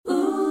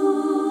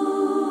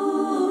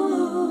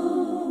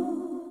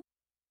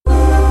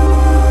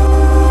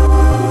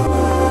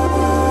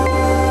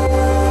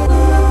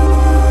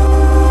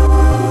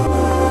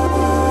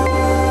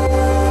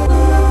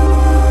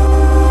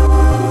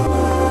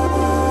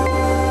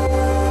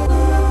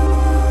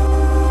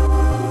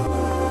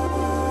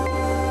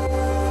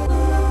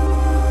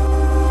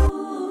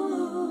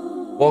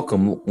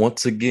Welcome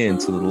once again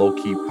to the Low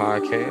Key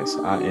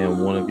Podcast. I am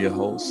one of your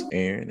hosts,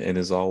 Aaron, and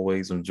as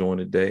always, I'm joined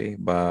today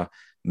by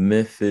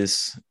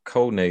Memphis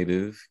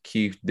co-native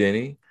Keith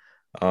Denny.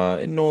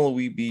 And normally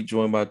we'd be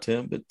joined by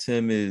Tim, but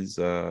Tim is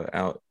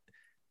out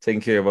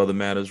taking care of other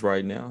matters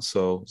right now.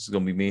 So it's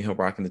going to be me and him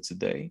rocking it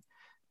today.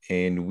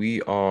 And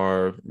we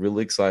are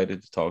really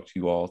excited to talk to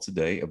you all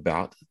today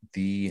about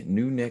the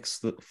new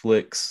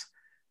Netflix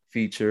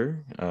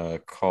feature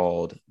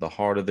called The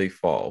Harder They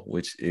Fall,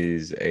 which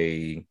is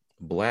a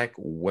Black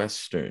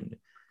Western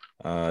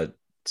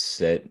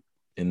set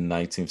in the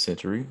 19th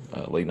century,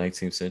 late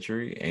 19th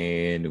century.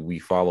 And we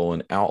follow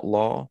an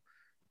outlaw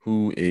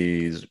who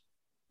is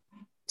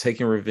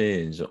taking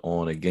revenge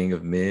on a gang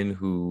of men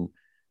who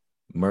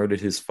murdered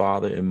his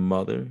father and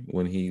mother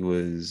when he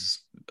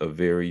was a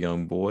very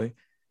young boy.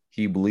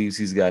 He believes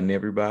he's gotten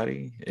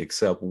everybody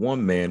except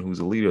one man who's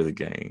the leader of the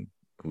gang,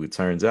 who it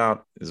turns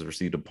out has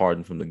received a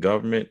pardon from the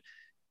government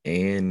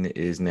and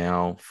is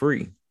now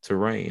free to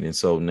reign. And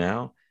so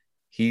now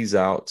he's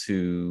out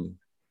to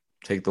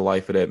take the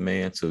life of that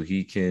man so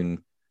he can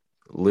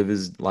live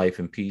his life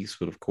in peace.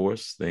 But of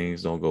course,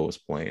 things don't go as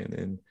planned.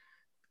 And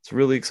it's a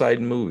really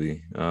exciting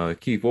movie.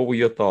 Keith, what were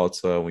your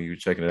thoughts when you were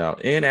checking it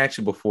out? And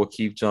actually, before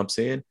Keith jumps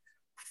in,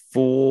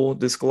 full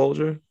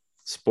disclosure,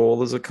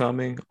 spoilers are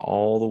coming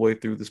all the way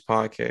through this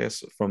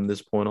podcast from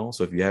this point on.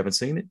 So if you haven't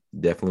seen it,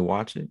 definitely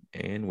watch it.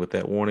 And with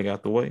that warning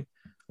out the way,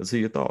 let's hear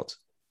your thoughts.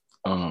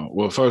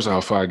 Well, first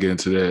off, before I get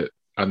into that,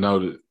 I know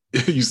that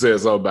you said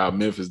something about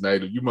Memphis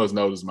native. You must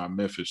notice my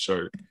Memphis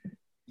shirt.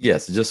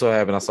 Yes, just so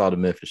happened I saw the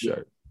Memphis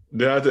shirt.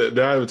 Did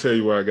I ever tell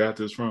you where I got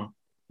this from?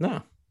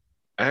 No.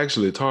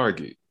 Actually,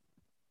 Target.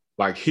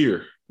 Like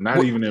here.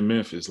 Not even in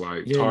Memphis,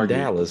 like Target.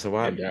 In Dallas.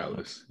 In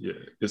Dallas. Yeah.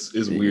 It's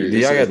weird. Do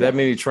y'all got that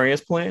many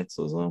transplants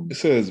or something? It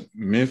says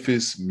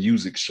Memphis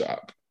Music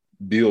Shop,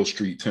 Beale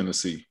Street,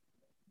 Tennessee.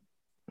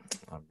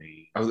 I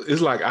mean,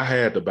 it's like I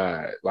had to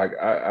buy it. Like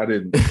I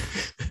didn't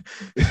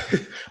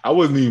I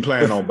wasn't even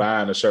planning on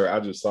buying the shirt. I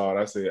just saw it.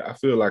 I said, I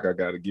feel like I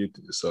got to get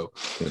this. So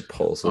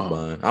impulsive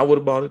buying. I would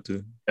have bought it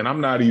too. And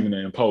I'm not even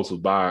an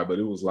impulsive buyer, but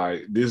it was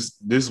like this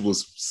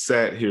was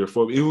sat here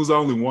for me. It was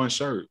only one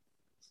shirt.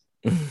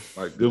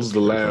 Like this was the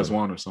last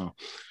one or something.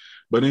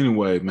 But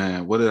anyway,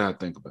 man, what did I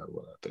think about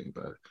it?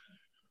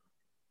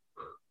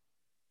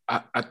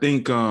 I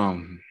think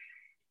I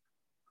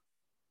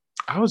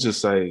would just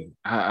say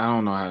I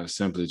don't know how to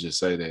simply just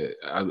say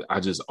that.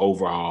 I just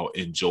overall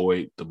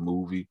enjoyed the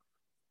movie.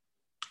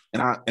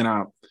 And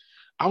I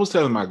was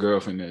telling my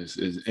girlfriend this,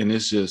 and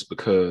it's just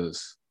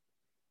because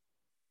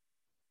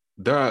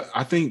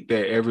I think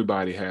that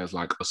everybody has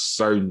like a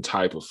certain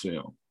type of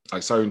film,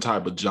 like certain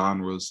type of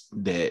genres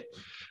that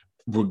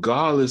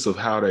regardless of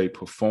how they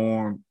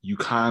perform, you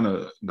kind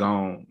of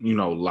gon'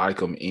 like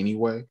them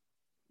anyway,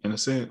 in a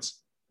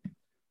sense.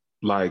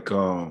 Like,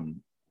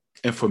 and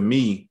for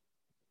me,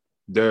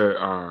 there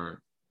are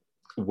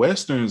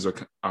Westerns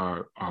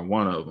are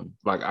one of them.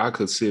 Like I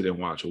could sit and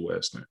watch a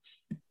Western,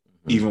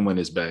 even when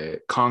it's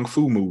bad. Kung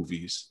Fu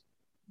movies.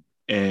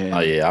 And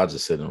I'll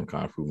just sit on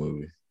Kung Fu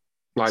movies.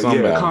 Like,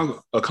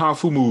 a Kung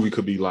Fu movie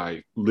could be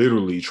like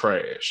literally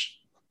trash.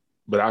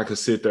 But I could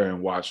sit there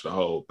and watch the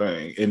whole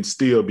thing and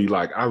still be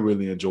like, I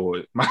really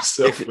enjoyed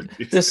myself with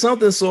this. There's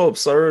something so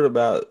absurd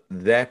about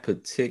that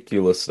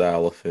particular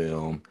style of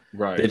film.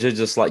 Right. That you're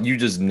just like, you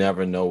just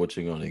never know what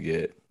you're going to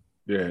get.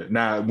 Yeah.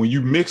 Now, when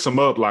you mix them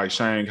up like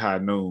Shanghai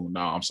Noon,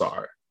 no, I'm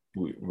sorry.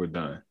 We're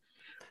done.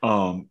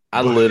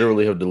 I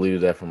literally have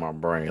deleted that from my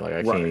brain. Like,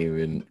 I can't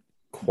even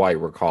quite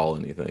recall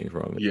anything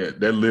from it. Yeah,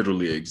 that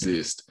literally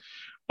exists.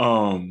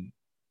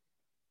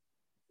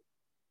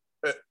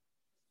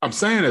 I'm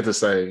saying that to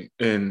say,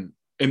 and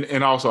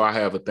also I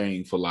have a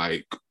thing for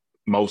like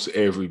most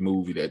every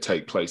movie that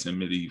take place in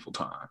medieval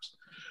times.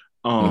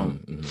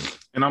 And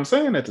I'm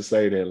saying that to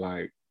say that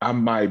like I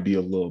might be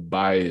a little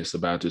biased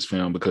about this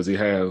film because it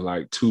has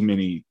like too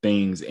many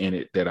things in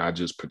it that I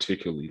just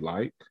particularly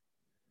like.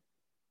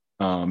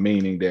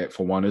 Meaning that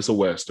for one, it's a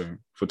Western.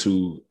 For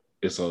two,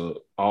 it's a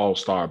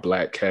all-star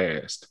Black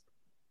cast.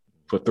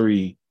 For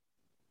three,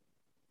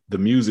 the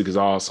music is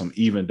awesome,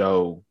 even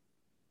though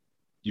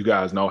you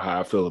guys know how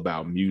I feel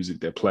about music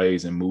that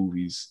plays in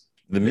movies.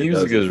 The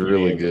music is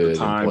really good. The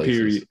time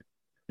period.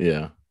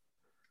 Yeah.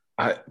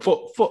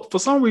 For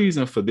some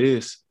reason for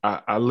this,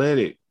 I let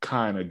it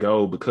kind of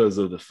go because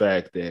of the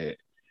fact that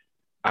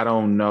I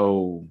don't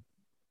know.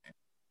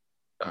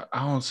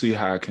 I don't see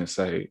how I can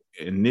say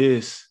in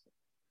this,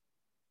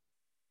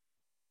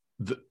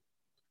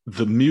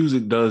 the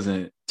music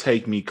doesn't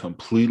take me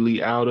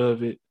completely out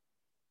of it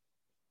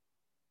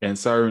in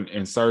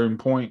certain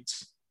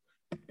points.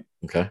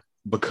 Okay.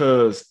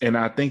 Because, and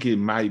I think it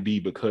might be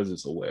because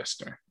it's a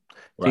Western.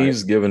 Right? Can you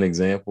just give an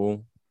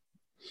example?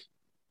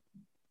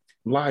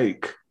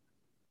 Like,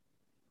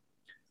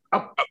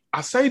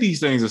 I say these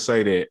things to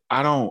say that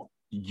I don't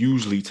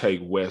usually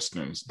take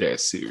Westerns that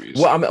serious.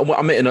 Well,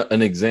 I mean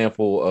an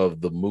example of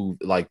the move,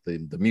 like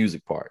the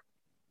music part,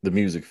 the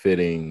music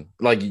fitting,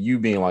 like you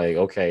being like,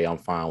 okay, I'm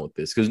fine with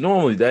this. Because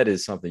normally that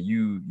is something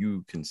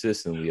you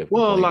consistently have.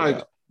 Well, like,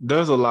 about.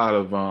 there's a lot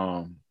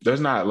of there's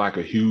not like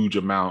a huge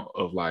amount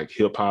of like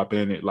hip hop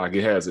in it. Like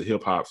it has a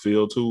hip hop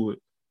feel to it,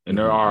 and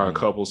there are a Mm-hmm.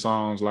 couple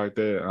songs like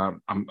that.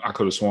 I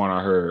could have sworn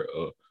I heard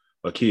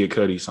a Kid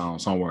Cudi song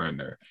somewhere in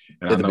there,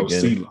 and At the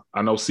beginning,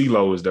 I know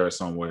CeeLo is there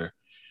somewhere,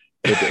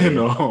 at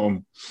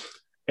the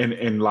and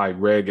end. and like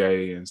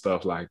reggae and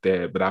stuff like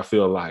that. But I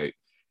feel like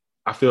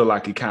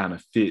it kind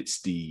of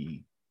fits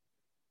the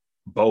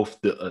both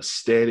the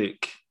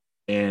aesthetic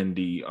and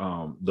the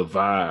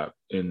vibe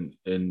in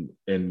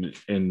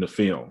the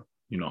film.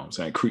 You know what I'm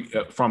saying?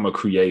 From a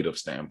creative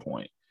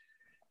standpoint.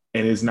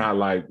 And it's not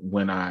like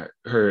when I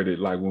heard it,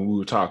 like when we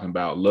were talking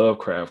about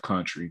Lovecraft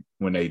Country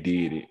when they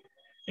did it,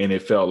 and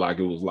it felt like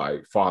it was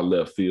like far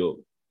left field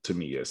to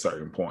me at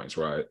certain points,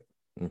 right?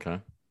 Okay.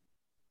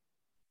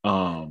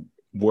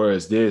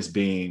 Whereas this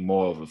being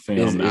more of a Is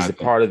film, is I it think,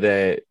 part of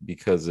that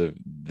because of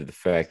the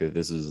fact that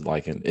this is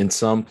like in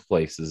some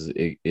places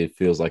it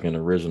feels like an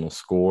original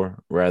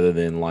score rather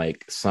than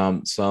like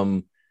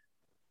some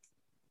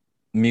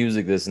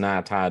music that's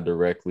not tied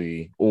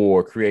directly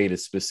or created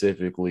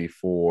specifically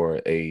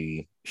for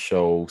a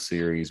show,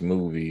 series,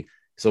 movie.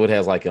 So it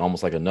has like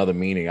almost like another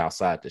meaning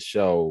outside the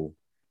show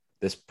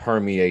that's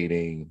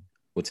permeating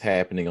what's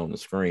happening on the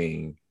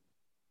screen.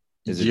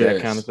 Is it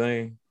that kind of yes,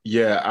 thing?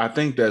 yeah, I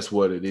think that's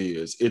what it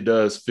is. It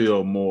does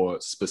feel more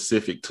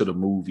specific to the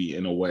movie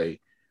in a way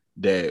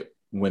that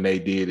when they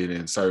did it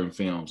in certain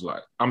films,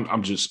 like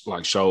I'm just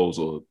like shows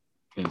or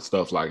and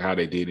stuff like how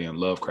they did it in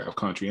Lovecraft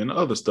Country and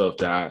other stuff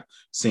that I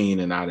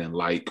seen and I didn't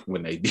like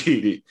when they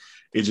did it.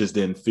 It just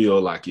didn't feel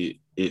like it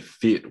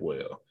fit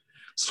well.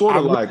 Sort I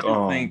of really like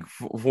do think,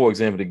 for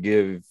example, to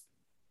give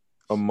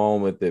a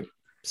moment that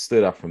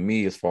stood out for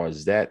me as far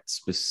as that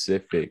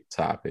specific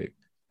topic,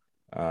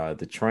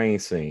 the train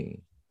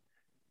scene,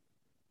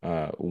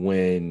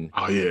 when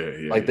oh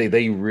yeah, like yeah,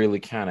 they really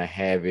kind of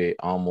have it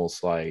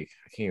almost like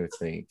I can't even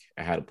think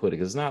how to put it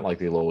because it's not like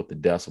they lower the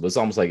decibel. It's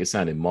almost like it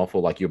sounded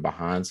muffled, like you're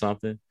behind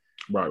something.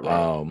 right,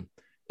 right. Um,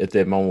 at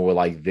that moment where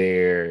like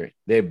their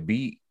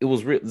beat, it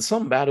was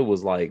something about it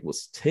was like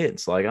was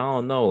tense. Like I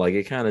don't know, like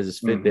it kind of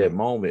just fit that Mm-hmm.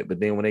 moment. But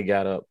then when they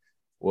got up,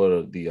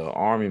 well, the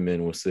army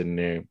men were sitting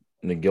there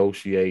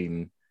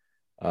negotiating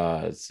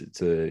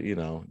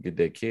to get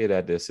that kid out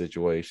of that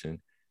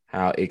situation,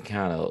 how it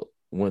kind of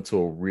went to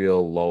a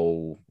real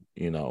low,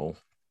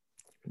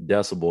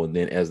 decibel, and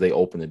then as they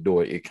open the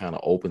door, it kind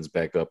of opens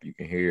back up. You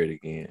can hear it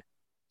again,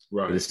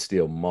 but it's Right.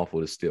 still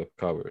muffled. It's still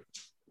covered.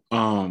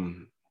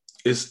 Um,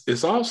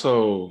 it's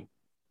also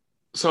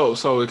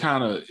so it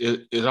kind of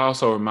it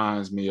also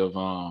reminds me of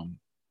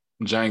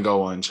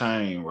Django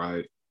Unchained,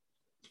 right?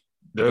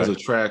 There's Okay.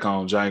 a track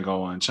on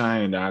Django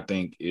Unchained that I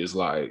think is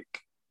like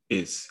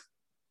it's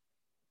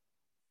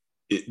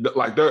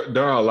like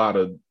there are a lot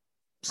of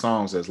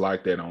songs that's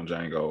like that on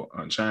Django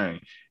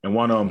Unchained, and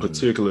one of them in Mm-hmm.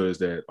 particular is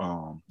that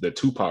the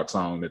Tupac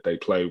song that they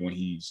play when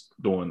he's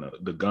doing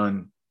the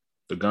gun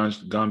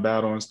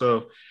battle and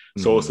stuff.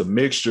 So it's a Mm-hmm.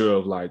 mixture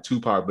of like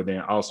Tupac, but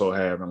then also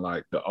having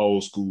like the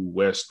old school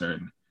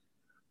Western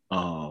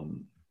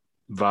um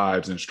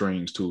vibes and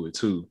strings to it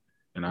too.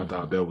 And I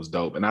thought Mm-hmm. that was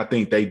dope. And I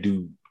think they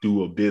do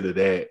a bit of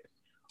that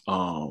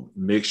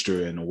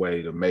mixture in a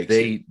way that makes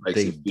They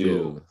it feel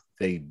do.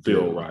 They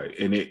feel do. right.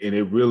 And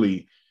it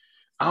really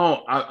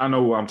I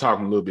know I'm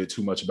talking a little bit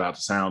too much about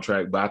the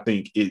soundtrack, but I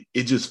think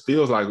it just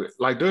feels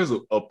like there's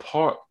a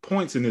part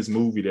points in this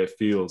movie that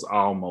feels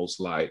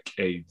almost like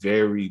a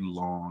very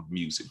long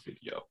music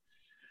video.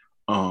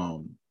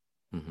 Um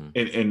Mm-hmm.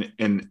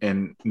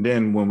 and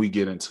then when we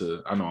get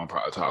into, I know I'm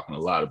probably talking a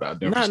lot about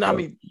different No, no, I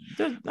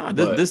stuff, mean, no,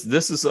 but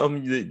this is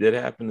something that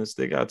happened to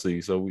stick out to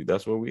you. So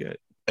that's where we at.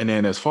 and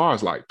then as far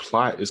as like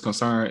plot is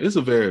concerned, it's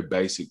a very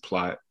basic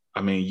plot.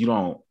 I mean, you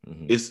don't.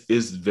 Mm-hmm.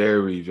 It's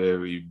very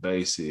very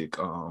basic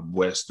What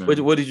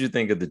Western. what did you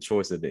think of the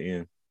choice at the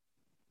end?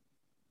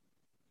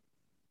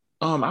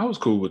 I was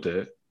cool with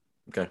that.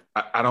 Okay.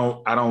 I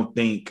don't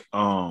think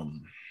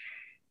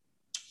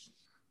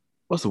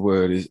what's the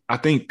word is I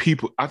think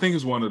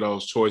it's one of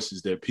those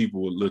choices that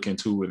people would look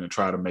into it and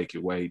try to make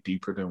it way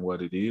deeper than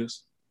what it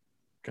is.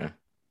 Okay.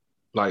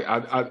 Like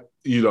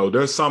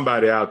there's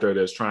somebody out there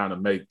that's trying to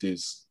make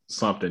this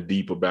something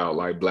deep about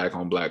like black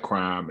on black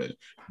crime and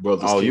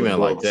brothers Oh, you killing meant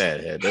like brothers.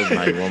 that? Yeah, that's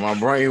not even where my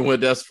brain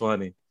went. That's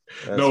funny.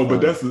 That's No,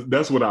 but funny.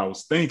 that's what I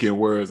was thinking.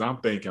 Whereas I'm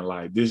thinking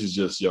like this is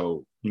just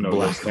your Black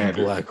on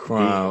standard black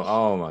crime. revenge.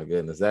 Oh my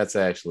goodness, that's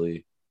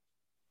actually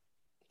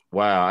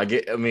wow. I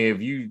get. I mean,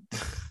 if you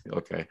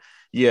okay,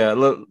 yeah.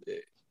 Look,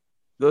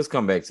 let's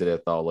come back to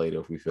that thought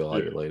later if we feel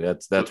like Yeah, it later.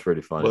 That's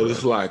pretty funny but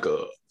it's though.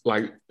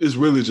 like it's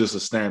really just a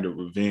standard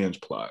revenge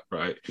plot,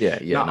 right? Yeah,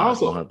 yeah. Now, No, one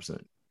also, hundred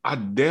percent. I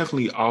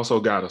definitely also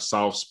got a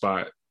soft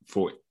spot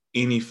for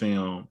any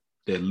film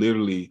that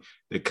literally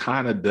that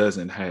kind of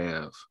doesn't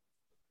have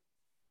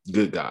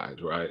good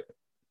guys, right?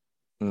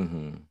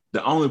 Mm-hmm.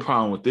 The only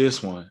problem with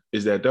this one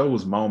is that there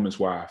was moments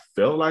where I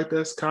felt like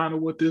that's kind of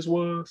what this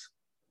was,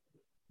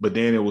 but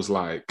then it was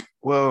like,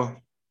 well,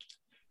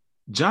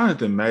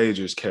 Jonathan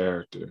Major's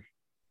character,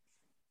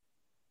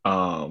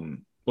 what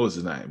was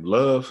his name?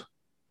 Love.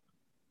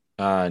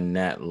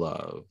 Nat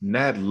Love.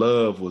 Nat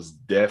Love was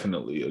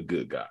definitely a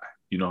good guy.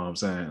 You know what I'm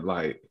saying?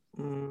 Like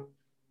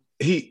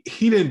he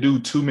didn't do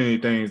too many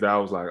things that I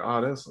was like,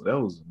 oh, that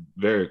was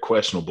very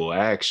questionable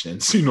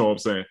actions. You know what I'm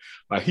saying?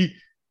 Like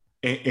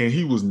and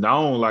he was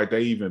known, like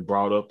they even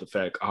brought up the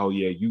fact, oh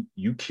yeah,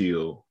 you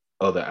kill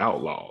other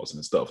outlaws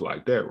and stuff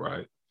like that,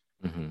 right?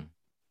 Mm-hmm.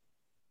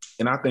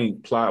 And I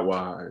think plot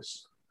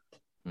wise,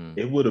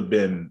 it would have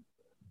been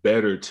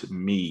better to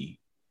me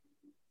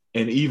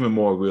and even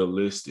more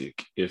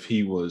realistic if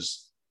he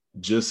was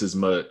just as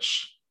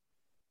much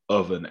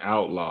of an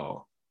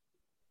outlaw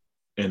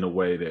in the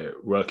way that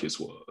Ruckus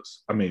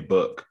was. I mean,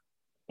 Buck.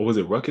 Or was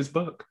it Ruckus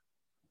Buck?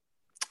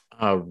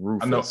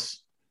 Rufus. I know.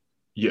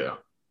 Yeah.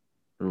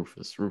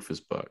 Rufus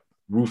Buck.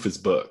 Rufus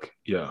Buck,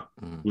 yeah,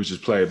 which is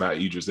played by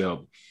Idris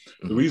Elba.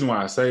 The reason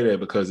why I say that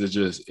because it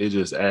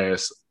just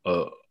adds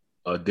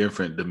a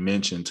different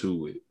dimension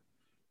to it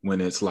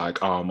when it's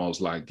like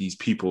almost like these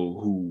people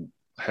who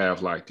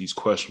have like these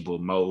questionable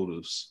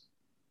motives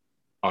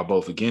are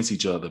both against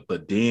each other,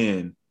 but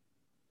then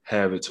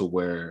have it to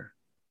where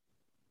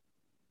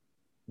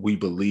we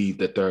believe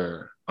that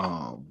their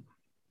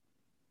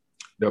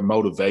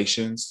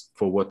motivations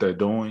for what they're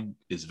doing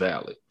is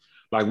valid.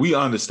 Like we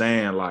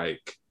understand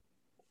like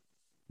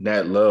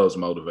Nat Love's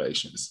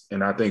motivations,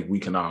 and I think we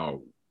can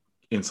all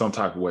in some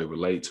type of way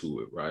relate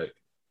to it, right?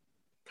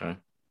 Okay.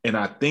 And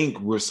I think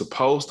we're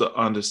supposed to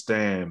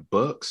understand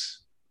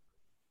Bucks,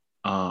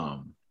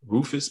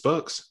 Rufus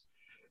Bucks.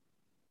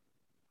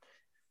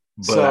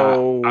 But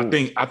so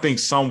I think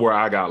somewhere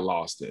I got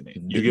lost in it.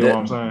 You get what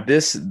I'm saying?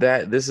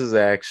 This is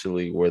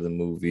actually where the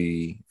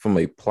movie, from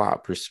a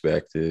plot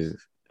perspective,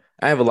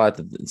 I have a lot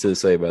to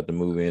say about the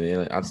movie,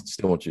 and I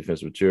still want you to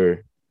finish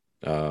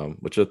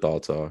what your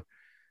thoughts are.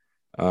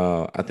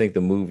 I think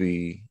the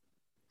movie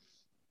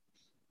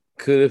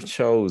could have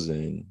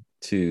chosen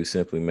to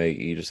simply make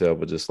Idris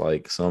Elba just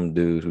like some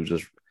dude who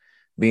just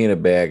being a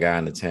bad guy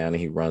in the town, and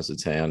he runs the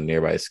town and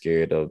everybody's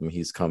scared of him.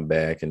 He's come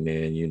back, and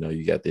then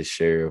you got this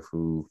sheriff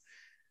who,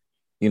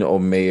 or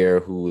mayor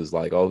who is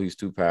like, oh, he's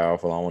too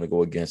powerful, I want to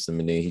go against him,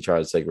 and then he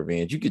tries to take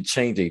revenge. You could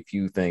change a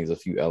few things, a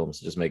few elements,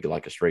 to just make it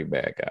like a straight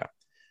bad guy.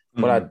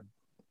 But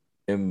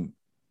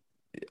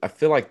I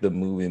feel like the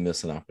movie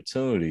missed an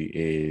opportunity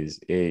is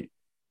it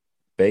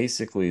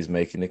basically is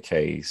making the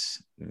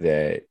case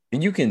that,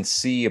 and you can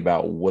see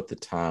about what the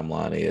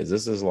timeline is.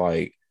 This is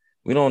like,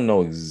 we don't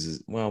know.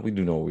 Well, we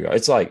do know where we are.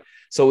 It's like,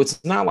 so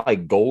it's not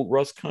like gold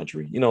rush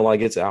country,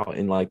 like it's out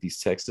in like these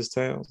Texas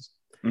towns.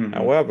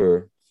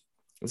 However,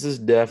 this is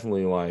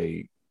definitely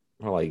like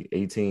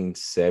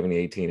 1870,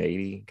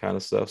 1880 kind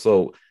of stuff.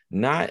 So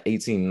not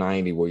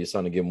 1890 where you're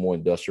starting to get more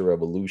industrial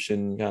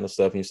revolution kind of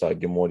stuff. And you start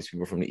getting more of these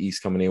people from the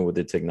East coming in with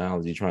their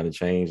technology, trying to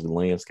change the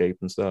landscape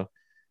and stuff.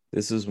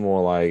 This is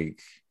more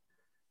like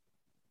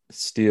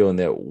still in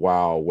that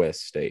Wild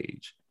West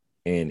stage.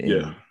 And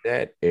in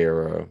that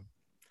era,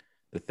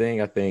 the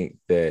thing I think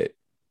that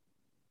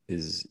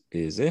is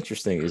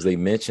interesting is they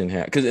mention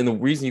how, because, and the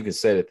reason you can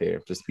set it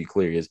there, just to be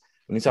clear, is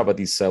when you talk about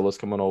these settlers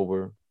coming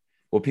over,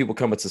 well, people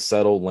coming to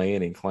settle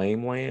land and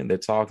claim land, they're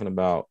talking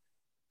about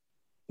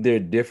there are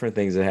different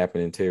things that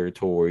happen in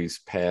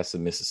territories past the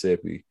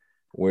Mississippi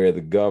where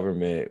the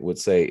government would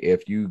say,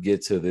 if you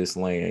get to this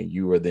land,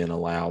 you are then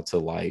allowed to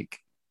like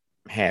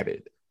have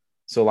it.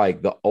 So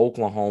like the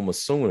Oklahoma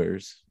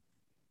Sooners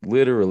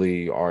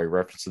literally are a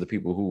reference to the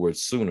people who were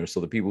Sooners. So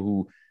the people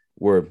who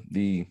were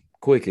the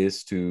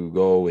quickest to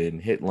go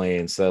and hit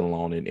land, settle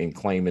on it, and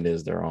claim it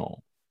as their own.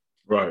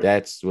 Right.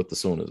 That's what the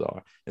Sooners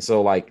are. And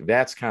so like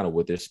that's kind of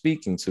what they're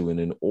speaking to. And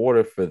in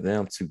order for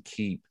them to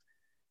keep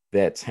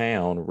that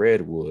town,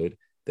 Redwood,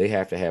 they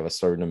have to have a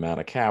certain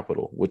amount of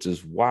capital, which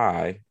is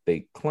why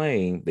they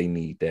claim they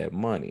need that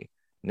money.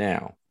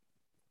 Now,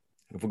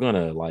 if we're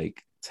gonna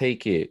like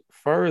take it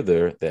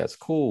further, that's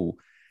cool.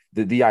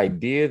 The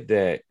idea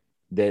that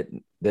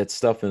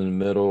stuff in the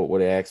middle where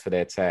they ask for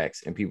that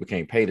tax and people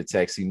can't pay the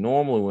tax. See,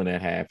 normally when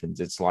that happens,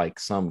 it's like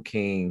some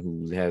king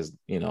who has,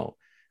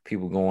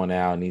 people going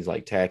out and he's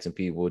like taxing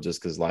people just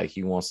because like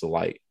he wants to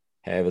like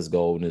have his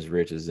gold and his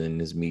riches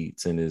and his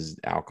meats and his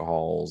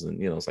alcohols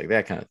and it's like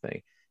that kind of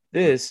thing.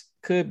 This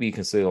could be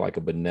considered like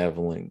a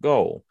benevolent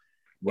goal.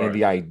 Right. And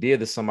the idea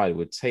that somebody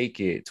would take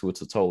it to a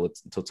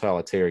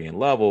totalitarian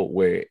level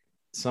where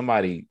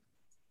somebody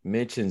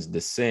mentions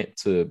dissent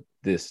to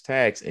this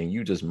tax and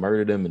you just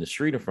murder them in the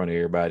street in front of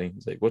everybody.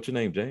 He's like, what's your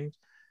name, James?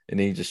 And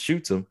then he just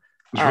shoots him.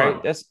 All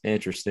right, that's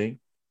interesting.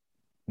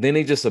 Then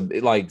he just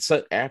like,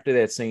 so after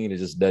that scene, it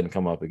just doesn't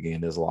come up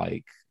again. There's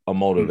like a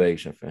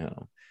motivation for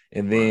him.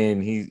 And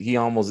then he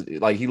almost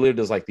like he lived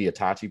as like the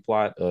Itachi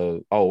plot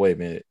of, oh, wait a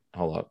minute,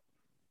 hold up.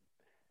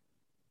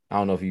 I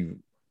don't know if you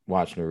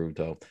watched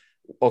Naruto.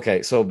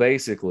 Okay, so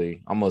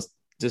basically, I must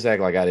just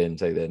act like I didn't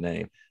say that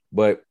name.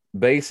 But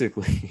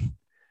basically,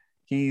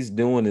 he's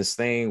doing this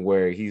thing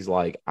where he's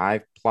like,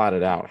 I've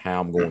plotted out how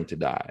I'm going to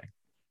die.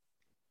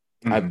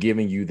 I've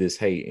given you this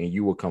hate and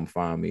you will come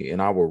find me.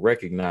 And I will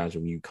recognize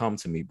when you come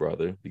to me,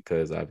 brother,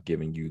 because I've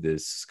given you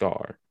this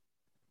scar,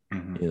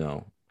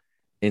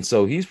 And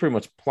so he's pretty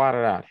much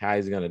plotted out how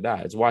he's going to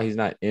die. It's why he's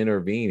not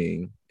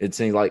intervening. It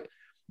seems like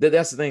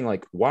that's the thing.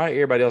 Like, why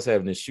everybody else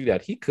having this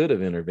shootout? He could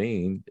have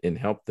intervened and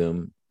helped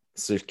them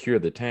secure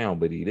the town,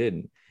 but he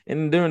didn't.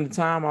 And during the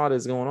time all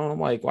this going on, I'm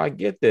like, well, I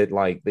get that.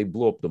 Like, they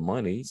blew up the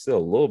money. Still a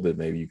little bit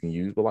maybe you can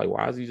use, but like,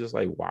 why is he just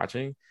like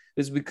watching?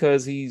 It's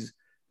because he's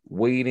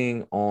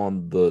waiting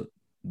on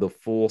the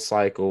full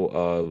cycle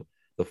of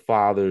the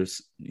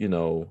father's,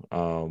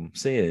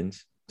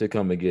 sins to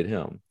come and get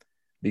him,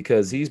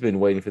 because he's been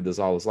waiting for this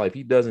all his life.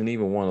 He doesn't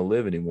even want to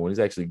live anymore. He's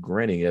actually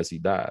grinning as he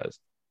dies.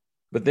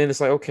 But then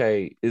it's like,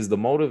 okay, is the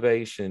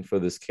motivation for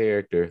this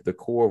character, the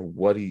core of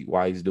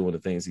why he's doing the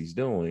things he's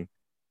doing,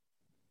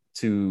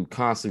 to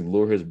constantly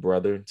lure his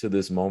brother to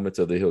this moment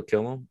so that he'll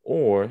kill him?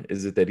 Or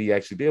is it that he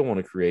actually did want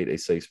to create a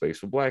safe space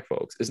for Black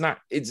folks?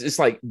 It's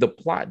like the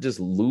plot just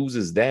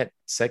loses that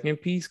second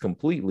piece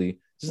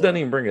completely, just doesn't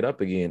even bring it up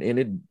again.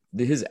 And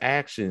his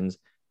actions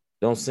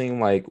don't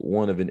seem like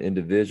one of an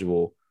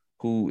individual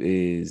who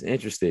is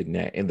interested in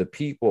that. And the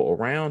people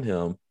around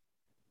him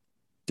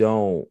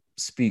don't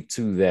speak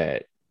to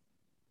that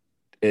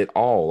at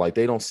all. Like,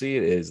 they don't see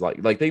it as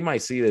like they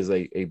might see it as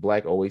a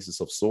Black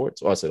oasis of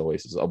sorts, or I said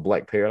oasis, a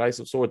Black paradise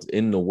of sorts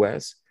in the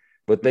West,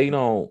 but they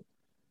don't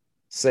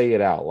say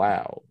it out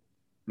loud.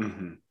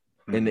 Mm-hmm.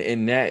 Mm-hmm.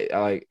 And that,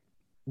 like,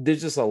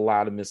 there's just a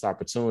lot of missed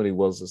opportunity.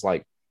 Was it's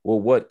like, well,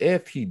 what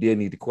if he did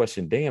need to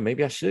question, damn,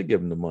 maybe I should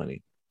give him the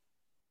money,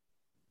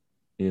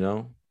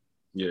 Yeah.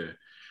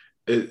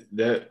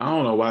 That I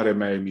don't know why that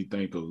made me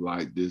think of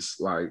like this,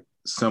 like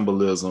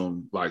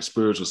symbolism, like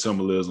spiritual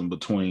symbolism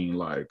between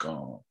like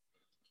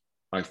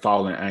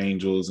fallen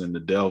angels and the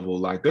devil.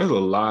 Like, there's a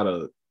lot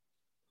of,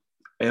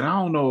 and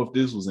I don't know if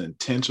this was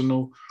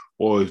intentional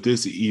or if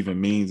this even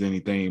means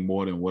anything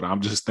more than what I'm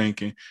just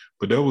thinking,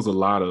 but there was a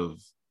lot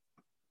of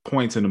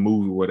points in the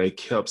movie where they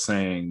kept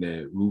saying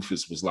that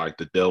Rufus was like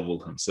the devil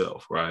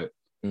himself, right?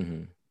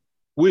 Mm-hmm.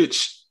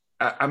 Which,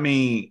 I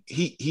mean,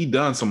 he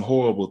done some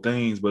horrible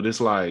things, but it's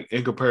like,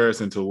 in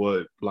comparison to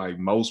what like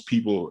most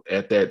people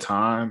at that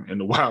time in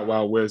the Wild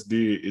Wild West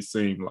did, it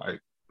seemed like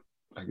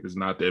it's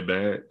not that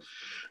bad.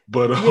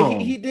 But yeah,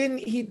 he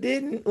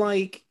didn't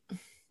like.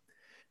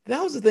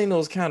 That was the thing that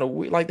was kind of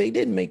weird. Like, they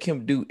didn't make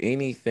him do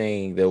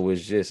anything that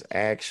was just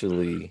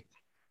actually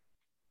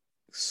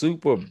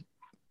super.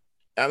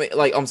 I mean,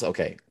 like, I'm so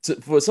okay.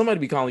 For somebody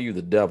to be calling you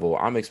the devil,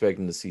 I'm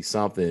expecting to see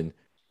something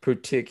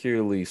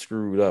particularly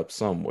screwed up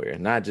somewhere,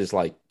 not just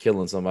like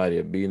killing somebody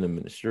or beating them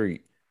in the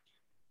street.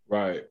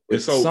 Right.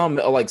 It's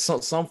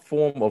some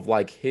form of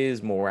like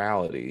his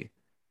morality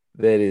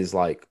that is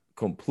like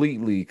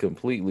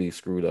completely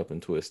screwed up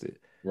and twisted.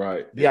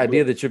 Right. The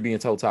idea that you're being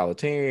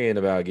totalitarian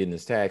about getting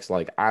this tax,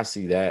 like, I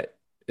see that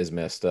as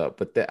messed up.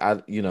 But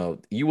that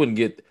you wouldn't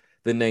get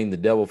the name the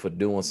devil for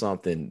doing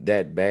something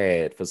that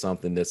bad for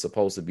something that's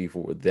supposed to be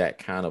for that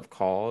kind of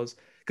cause.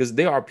 Because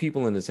there are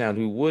people in the town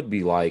who would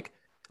be like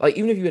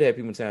even if you would have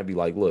people in town be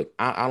like, look,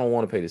 I don't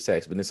want to pay this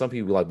tax. But then some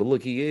people be like, but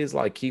look, he is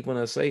like keeping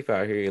us safe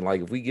out here. And like,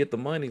 if we get the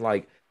money,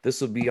 like,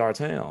 this will be our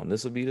town.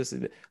 This will be this.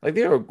 Like,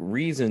 there are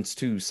reasons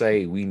to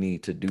say we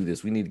need to do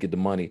this. We need to get the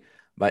money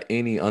by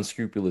any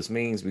unscrupulous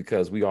means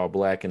because we are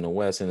Black in the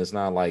West, and it's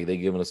not like they're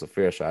giving us a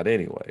fair shot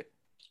anyway.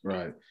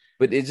 Right.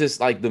 But it's just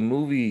like the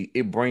movie,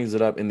 it brings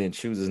it up and then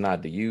chooses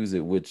not to use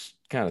it, which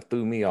kind of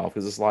threw me off,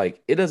 because it's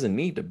like, it doesn't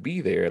need to be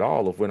there at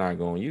all if we're not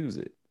going to use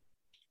it.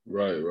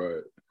 Right.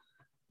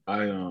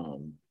 I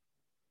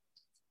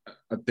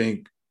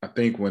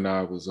think when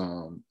I was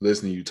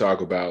listening you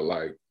talk about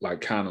like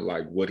kind of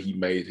like what he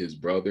made his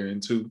brother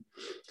into,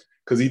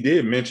 because he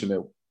did mention at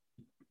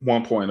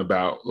one point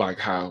about like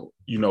how,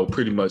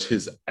 pretty much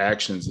his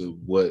actions of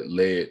what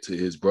led to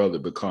his brother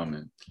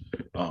becoming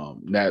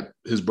Nat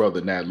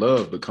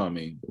Love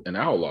becoming an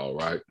outlaw,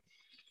 right?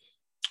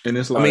 And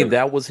it's like, I mean,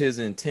 that was his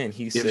intent.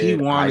 He said,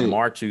 I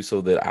marked you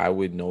so that I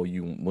would know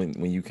you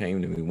when you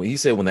came to me. When he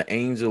said, when the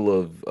angel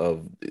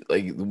of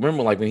like,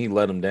 remember, like when he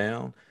let him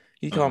down,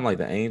 he called him like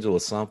the angel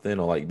or something,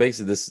 or like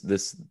basically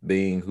this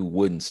being who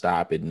wouldn't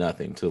stop at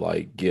nothing to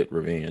like get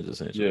revenge,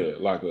 essentially. Yeah,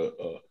 like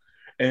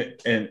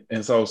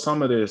and so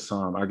some of this,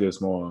 I guess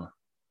more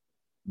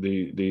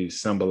the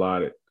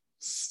symbolic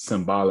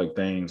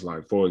things,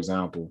 like, for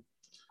example,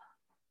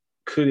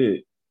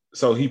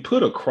 so he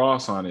put a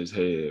cross on his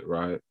head,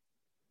 right?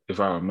 If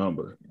I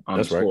remember, on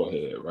his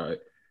forehead, right?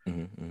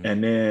 Mm-hmm, mm-hmm.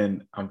 And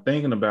then I'm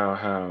thinking about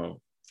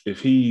how, if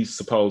he's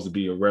supposed to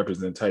be a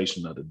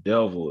representation of the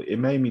devil, it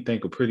made me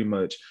think of pretty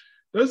much,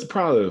 there's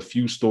probably a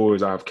few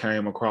stories I've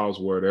came across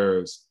where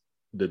there's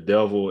the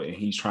devil and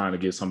he's trying to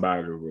get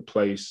somebody to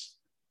replace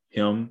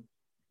him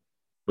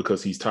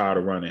because he's tired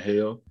of running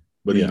hell,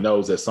 but he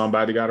knows that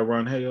somebody got to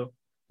run hell.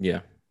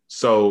 Yeah.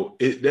 So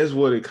that's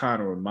what it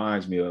kind of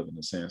reminds me of, in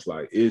a sense.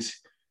 Like, is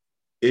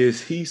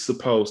he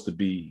supposed to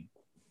be,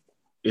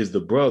 is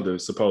the brother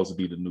supposed to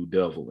be the new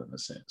devil, in a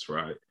sense,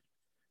 right?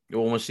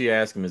 Well, when she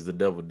asked him, is the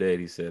devil dead?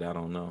 He said, I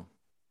don't know.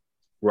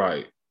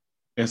 Right.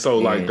 And so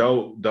like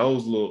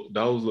those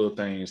little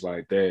things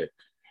like that,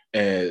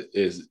 and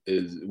is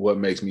what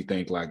makes me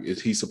think, like,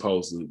 is he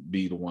supposed to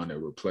be the one that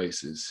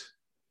replaces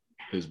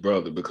his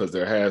brother, because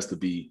there has to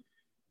be,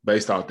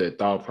 based off that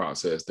thought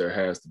process, there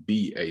has to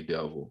be a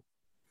devil,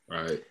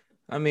 right?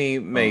 I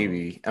mean,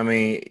 maybe. I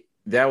mean,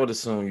 that would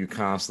assume you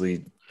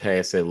constantly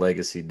pass that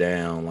legacy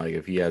down. Like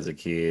if he has a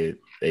kid,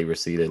 they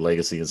receive that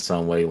legacy in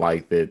some way,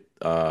 like that.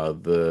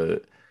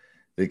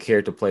 The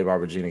character played by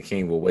Regina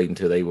King will wait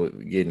until they were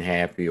getting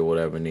happy or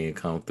whatever, and then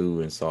come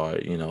through and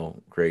start,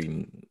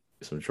 creating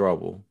some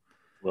trouble.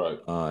 Right.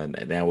 And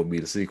that would be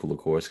the sequel, of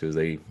course, because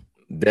they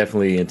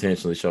definitely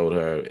intentionally showed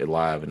her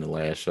alive in the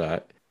last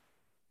shot.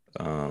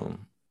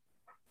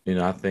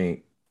 I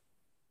think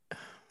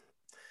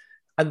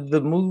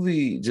the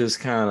movie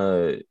just kind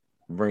of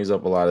brings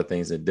up a lot of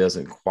things that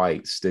doesn't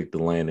quite stick the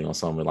landing on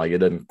something. Like it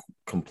doesn't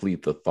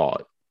complete the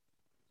thought.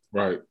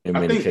 Right. In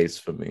many cases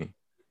for me.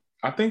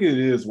 I think it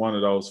is one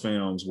of those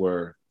films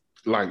where,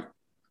 like,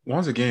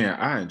 once again,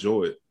 I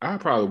enjoy it. I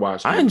probably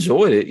watched it. I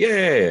enjoyed it.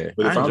 Yeah.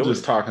 But if I'm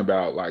just talking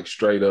about like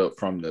straight up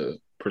from the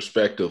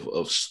perspective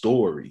of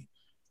story,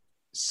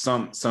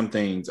 some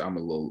things I'm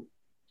a little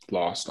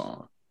lost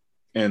on.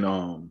 And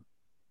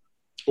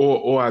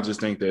or I just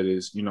think that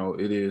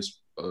it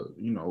is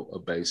a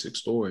basic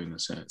story in a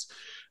sense.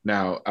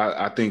 Now,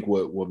 I think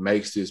what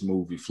makes this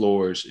movie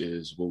flourish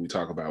is what we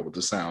talk about with the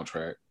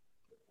soundtrack.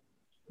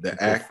 The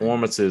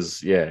performances,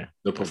 the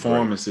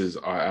performances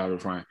are out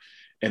of frame,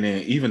 and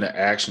then even the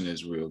action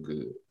is real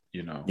good.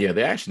 Yeah,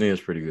 the action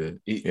is pretty good.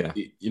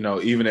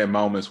 Even at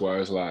moments where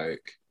it's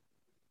like,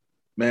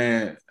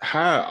 man,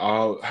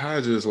 how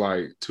just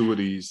like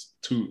two,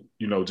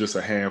 just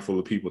a handful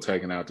of people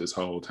taking out this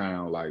whole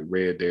town like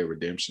Red Dead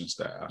Redemption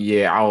style.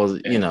 Yeah, I was,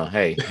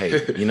 hey,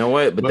 you know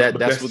what? But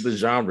that's what the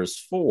genre's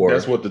for.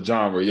 That's what the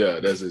genre.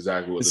 Yeah, that's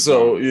exactly what.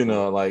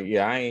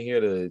 I ain't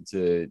here to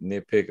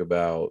nitpick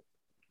about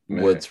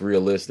what's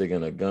realistic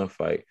in a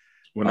gunfight.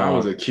 When I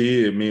was a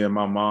kid, me and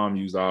my mom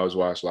used to always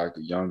watch like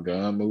the Young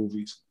Gun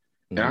movies.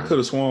 And I could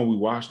have sworn we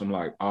watched them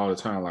like all the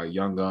time, like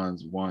Young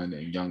Guns 1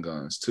 and Young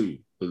Guns 2,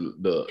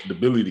 the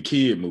Billy the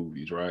Kid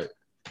movies, right?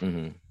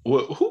 Mm-hmm.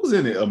 Well, who's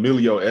in it?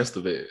 Emilio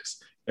Estevez.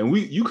 And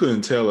you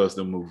couldn't tell us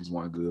the movies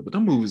weren't good, but the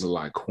movies are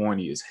like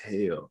corny as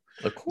hell.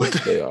 Of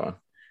course they are.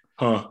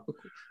 Huh?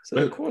 So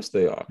of course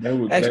they are.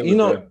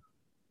 Actually,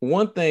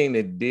 one thing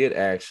that did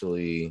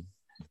actually,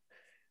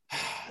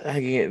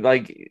 again,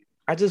 like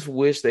I just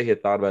wish they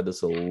had thought about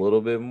this a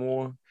little bit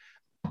more.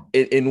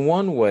 In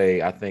one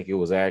way, I think it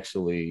was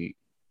actually,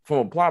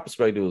 from a plot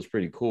perspective, it was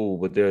pretty cool,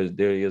 but there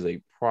is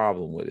a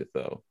problem with it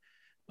though.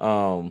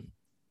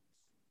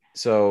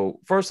 So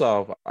first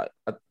off,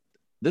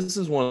 this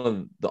is one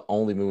of the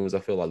only movies I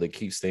feel like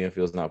Lakeith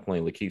Stanfield's not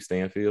playing Lakeith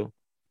Stanfield.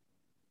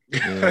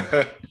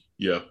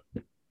 Yeah.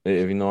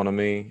 If you know what I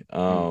mean.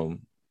 But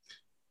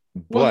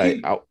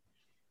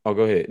I'll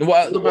go ahead.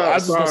 Well, I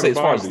was just gonna say, as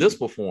far as this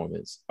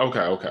performance,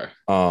 okay.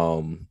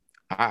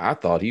 I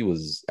thought he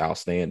was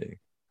outstanding.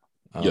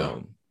 Yeah.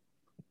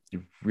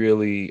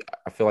 Really,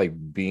 I feel like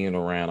being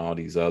around all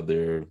these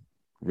other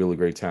really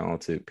great,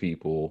 talented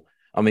people.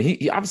 I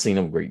mean, I've seen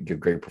him give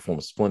great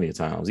performances plenty of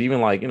times. Even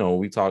like,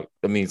 we talk,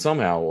 I mean,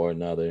 somehow or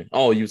another.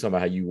 Oh, you were talking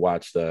about how you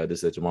watched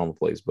This at Your Mama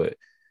Place, but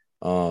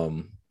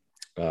the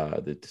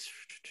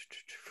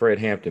Fred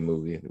Hampton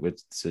movie,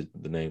 which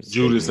the name is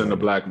Judas and the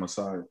Black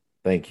Messiah.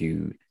 Thank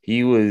you.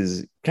 He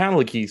was kind of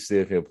Lakeith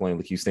Stanfield playing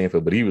Lakeith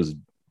Stanfield, but he was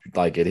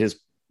like at his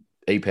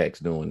apex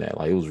doing that.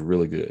 Like it was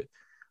really good.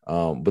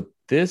 But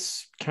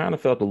this kind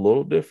of felt a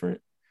little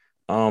different.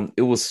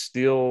 It was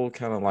still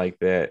kind of like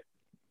that,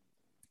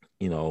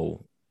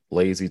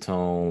 lazy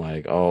tone,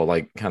 like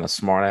kind of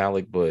smart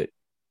aleck, but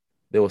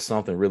there was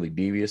something really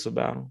devious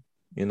about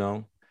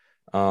him,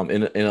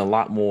 and a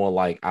lot more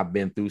like I've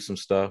been through some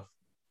stuff,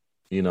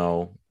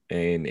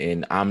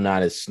 and I'm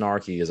not as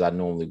snarky as I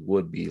normally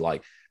would be.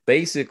 Like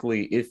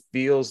basically, it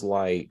feels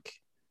like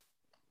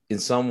in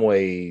some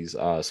ways,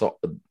 so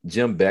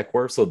Jim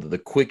Beckworth, so the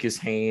quickest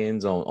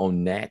hands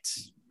on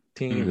Nat's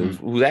team,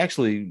 who's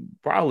actually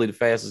probably the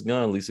fastest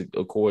gun, at least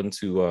according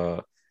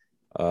to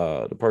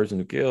the person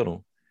who killed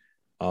him.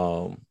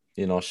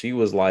 She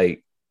was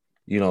like,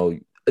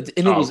 and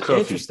it was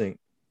interesting.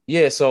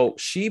 Yeah, so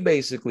she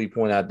basically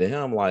pointed out to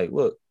him, like,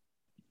 look,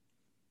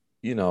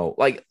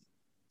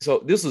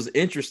 so this was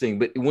interesting,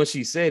 but when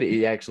she said it,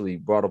 it actually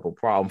brought up a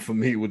problem for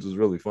me, which was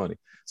really funny.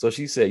 So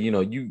she said,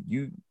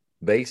 you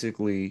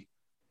basically,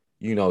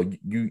 you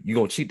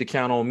gonna cheat the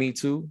count on me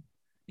too?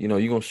 You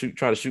gonna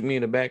try to shoot me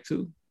in the back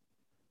too?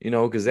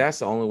 Because that's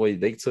the only way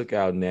they took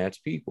out Nat's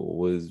people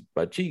was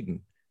by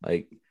cheating.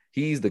 Like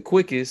he's the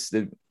quickest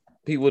that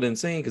people didn't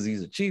see because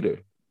he's a cheater,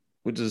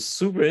 which is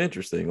super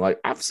interesting. Like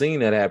I've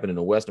seen that happen in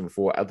the Western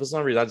before. For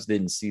some reason, I just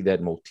didn't see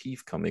that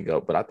motif coming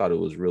up, but I thought it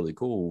was really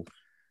cool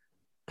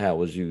how it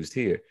was used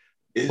here.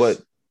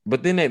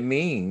 But then that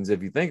means,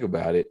 if you think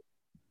about it,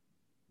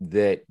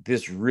 that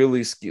this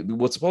really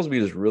what's supposed to be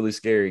this really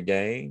scary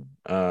game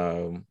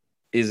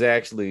is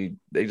actually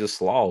they just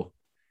slow.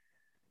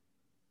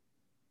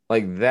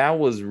 Like that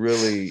was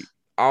really,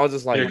 I was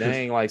just like,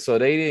 dang, like so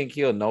they didn't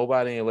kill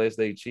nobody unless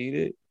they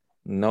cheated.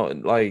 No,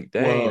 like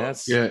dang,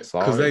 that's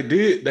because they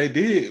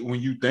did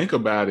when you think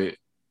about it.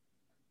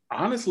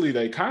 honestly,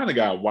 they kind of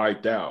got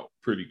wiped out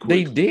pretty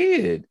They quickly.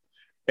 did.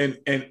 And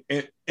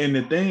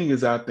the thing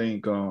is, I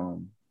think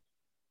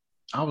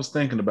I was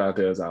thinking about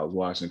that as I was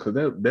watching, because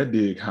that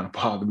did kind of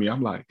bother me.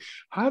 I'm like,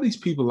 how are these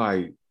people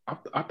like?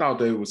 I thought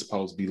they were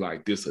supposed to be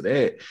like this or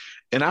that,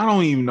 and I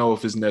don't even know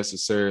if it's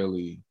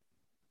necessarily.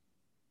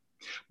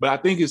 But I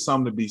think it's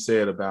something to be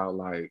said about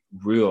like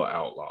real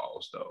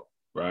outlaws, though,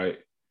 right?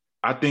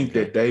 I think Okay.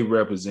 that they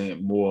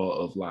represent more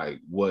of like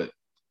what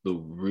the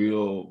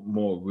real,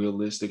 more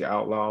realistic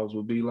outlaws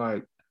would be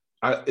like.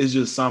 It's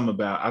just something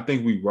about. I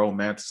think we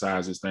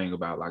romanticize this thing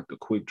about like the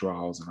quick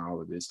draws and all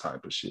of this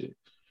type of shit.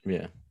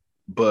 Yeah.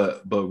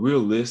 But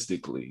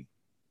realistically,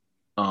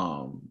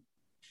 um,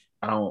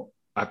 I don't.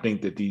 I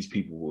think that these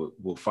people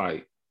will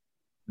fight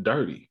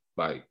dirty,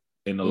 like,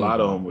 and a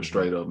lot of them were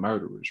straight up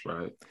murderers,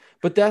 right?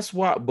 But that's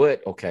why.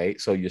 But okay,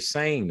 so you're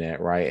saying that,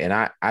 right? And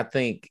I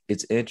think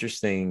it's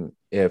interesting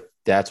if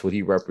that's what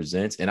he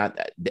represents, and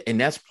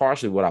that's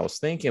partially what I was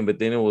thinking. But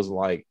then it was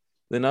like,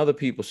 then other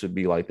people should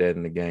be like that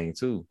in the gang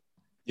too,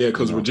 Yeah, you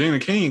because know? Regina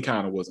King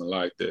kind of wasn't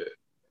like that,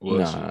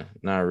 was Nah, she?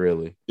 not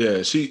really.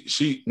 Yeah,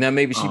 she Now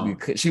maybe um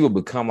she would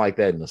become like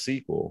that in the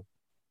sequel,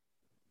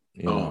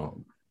 you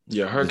know,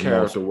 yeah, her just most.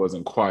 character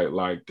wasn't quite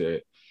like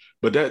that.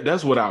 But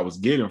that's what I was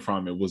getting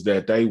from it, was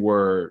that they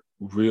were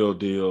real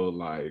deal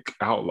like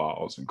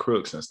outlaws and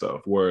crooks and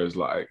stuff. Whereas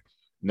like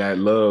Nat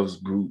Love's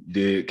group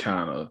did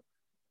kind of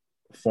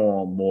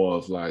form more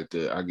of like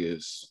the, I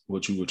guess,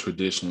 what you would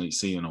traditionally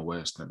see in a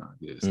Western,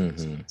 I guess, in a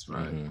sense,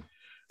 right?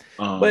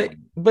 Mm-hmm.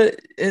 But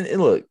Um,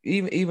 and look,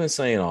 even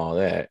saying all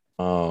that,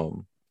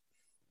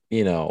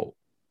 you know,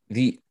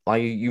 the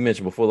like you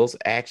mentioned before, those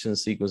action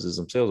sequences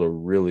themselves are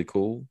really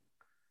cool.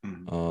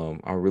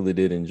 mhm. I really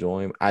did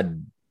enjoy them. I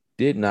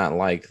did not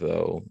like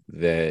though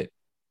that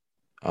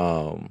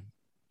um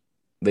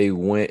they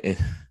went and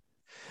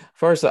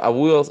first I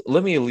will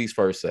let me at least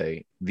first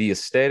say the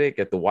aesthetic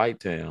at the White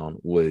Town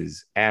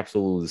was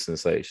absolutely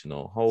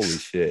sensational. Holy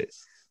shit.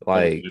 That was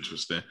Like,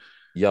 interesting.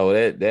 yo,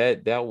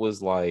 that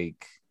was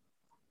like,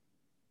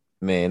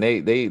 man,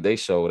 they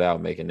showed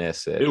out making that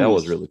set. It That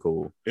was was really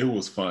cool. it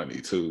was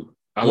funny too.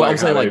 I Well, I'm like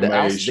how saying they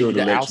like made sure to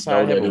the let you know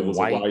outside that it having was a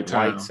white white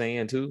town,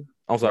 sand too.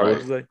 I'm sorry, what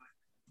right? did you say?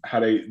 How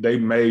they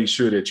made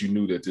sure that you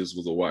knew that this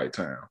was a white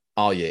town.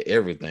 Oh yeah,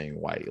 everything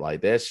white.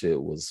 Like that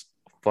shit was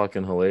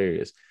fucking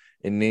hilarious.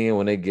 And then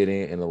when they get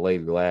in and the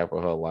lady laugh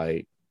at her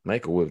like,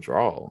 make a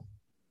withdrawal.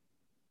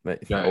 You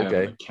gotta have an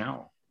Okay.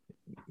 account.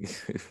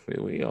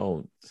 We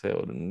don't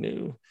tell the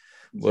new.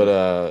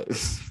 But Yeah,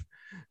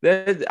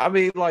 that I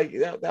mean like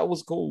that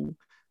was cool.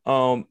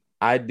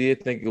 I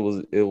did think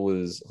it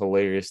was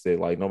hilarious that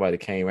like nobody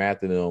came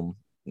after them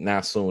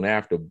not soon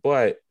after,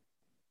 but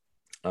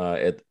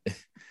at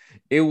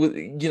it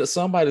was,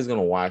 somebody's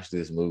gonna watch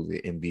this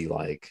movie and be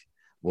like,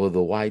 well,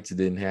 the whites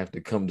didn't have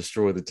to come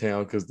destroy the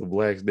town because the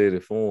blacks did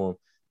it for them.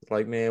 It's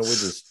like, man, we're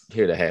just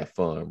here to have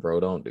fun, bro.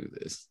 Don't do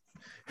this.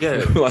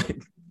 yeah.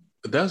 Like,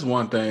 That's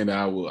one thing that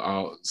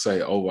I'll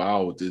say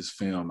overall with this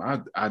film.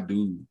 I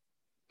do,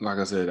 like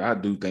I said, I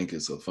do think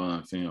it's a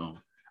fun film.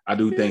 I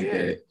do think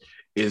yeah,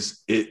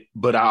 that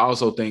but I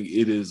also think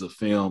it is a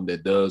film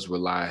that does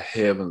rely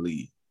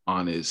heavily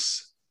on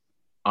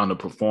the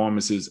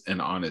performances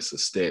and on its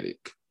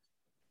aesthetic.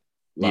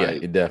 yeah,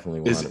 Like it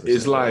definitely it's 100%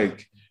 does.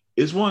 like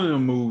it's one of the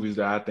movies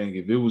that I think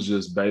if it was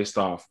just based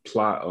off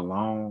plot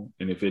alone,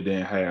 and if it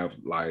didn't have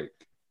like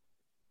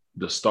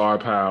the star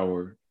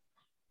power,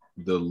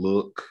 the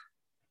look,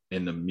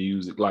 and the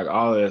music, like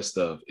all that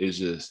stuff, is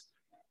just,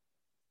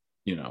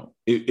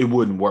 it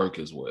wouldn't work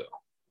as well,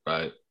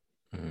 right?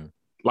 Mm-hmm.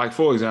 Like,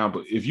 for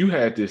example, if you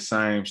had this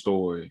same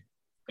story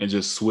and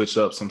just switch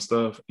up some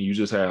stuff, and you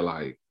just had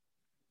like,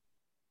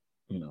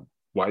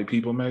 white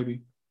people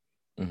maybe,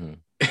 Mm-hmm.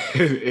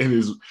 and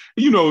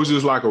it's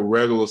just like a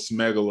regular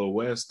smegular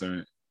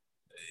Western,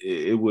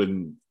 it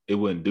wouldn't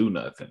do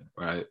nothing,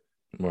 right?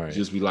 Right.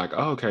 Just be like,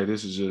 oh, okay,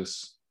 this is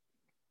just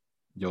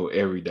your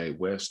everyday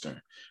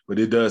Western. But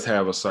it does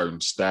have a certain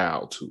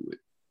style to it.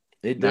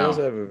 It does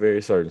Now, have a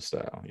very certain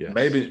style. Yes.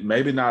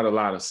 maybe not a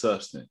lot of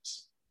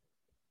substance,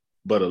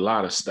 but a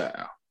lot of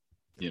style.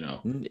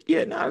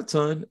 Yeah, not a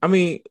ton. I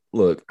mean,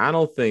 look, I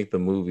don't think the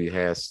movie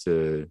has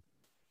to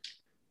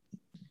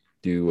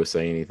do or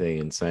say anything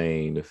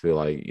insane to feel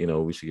like,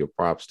 we should give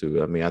props to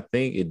it. I mean, I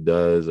think it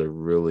does a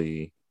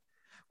really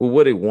well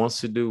what it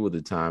wants to do with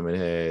the time it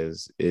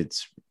has.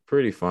 It's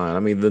pretty fine. I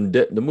mean,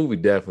 the movie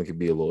definitely could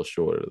be a little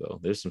shorter though.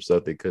 There's some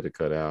stuff they could have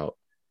cut out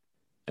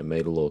and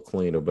made a little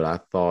cleaner, but I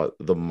thought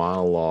the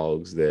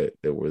monologues that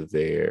were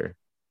there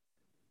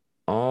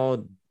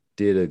all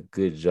did a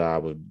good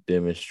job of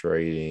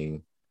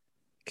demonstrating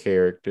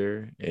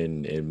character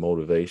and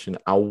motivation.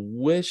 I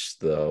wish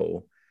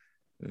though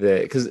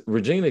that because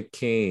Regina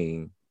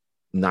King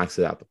knocks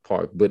it out the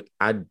park, but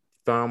I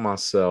found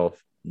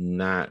myself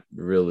not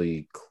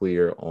really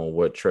clear on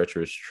what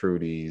Treacherous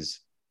Trudy's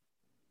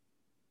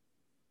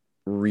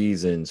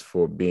reasons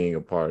for being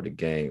a part of the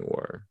gang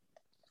were.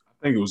 I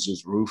think it was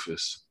just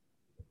Rufus.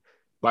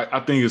 Like I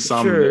think it's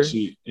something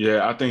that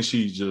Sure. I think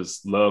she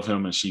just loved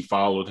him and she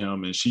followed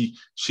him and she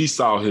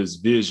saw his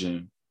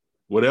vision,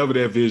 whatever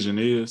that vision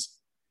is.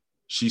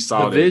 She The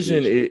saw that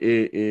vision vision,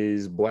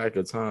 is Black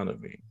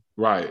autonomy.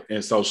 right?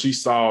 And so she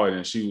saw it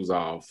and she was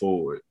all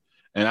for it.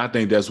 And I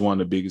think that's one of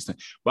the biggest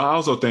things. But I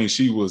also think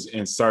she was,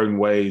 in certain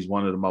ways,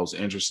 one of the most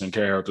interesting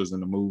characters in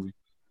the movie.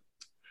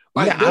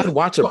 Yeah, Like, I'd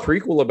watch a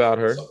prequel about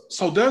her.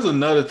 so there's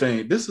another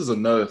thing. This is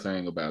another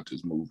thing about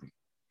this movie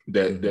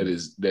that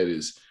Mm-hmm.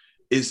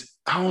 is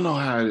I don't know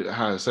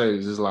how to say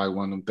this. It's like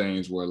one of them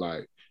things where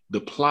like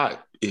the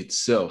plot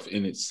itself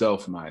in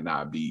itself might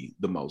not be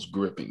the most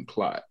gripping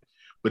plot,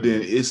 but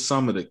then it's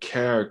some of the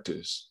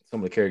characters Some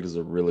of the characters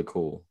are really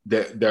cool.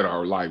 that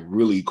are like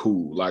really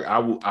cool. Like I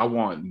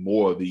want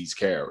more of these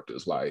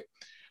characters. Like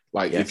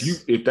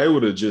Yes. if they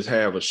would have just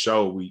have a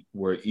show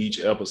where each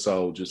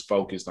episode just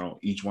focused on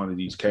each one of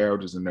these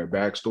characters and their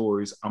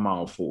backstories, I'm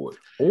all for it.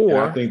 And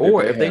I think that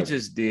Or they if they have.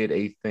 just did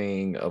a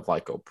thing of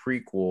like a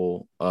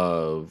prequel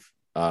of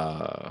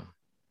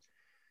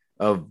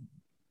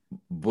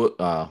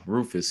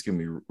Rufus, excuse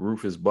me,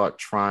 Rufus Buck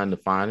trying to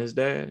find his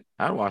dad,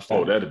 I'd watch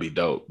Oh, that. that'd be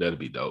dope. That'd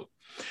be dope.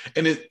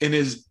 And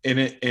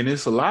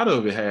it's a lot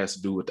of it has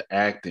to do with the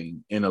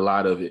acting, and a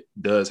lot of it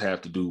does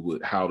have to do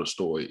with how the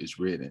story is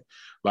written.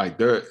 Like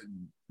there's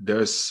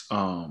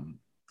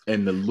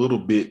and the little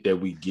bit that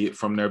we get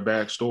from their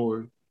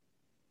backstory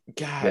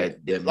God,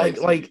 that makes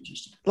it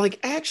interesting.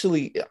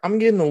 actually, I'm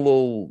getting a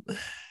little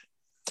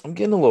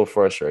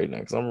frustrated now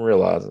because I'm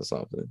realizing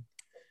something.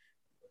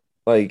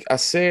 Like I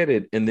said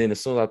it, and then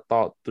as soon as I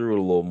thought through it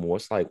a little more,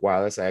 it's like,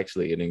 wow, that's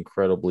actually an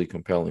incredibly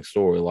compelling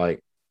story.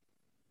 Like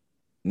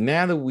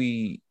now that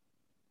we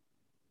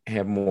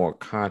have more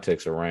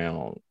context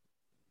around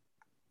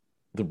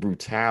the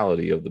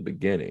brutality of the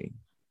beginning,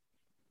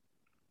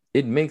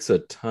 it makes a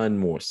ton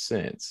more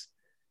sense.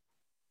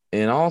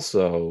 And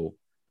also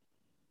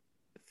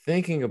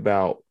thinking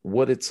about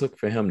what it took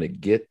for him to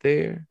get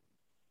there,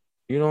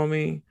 you know what I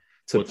mean?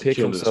 To But to pick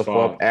kill his himself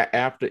up father.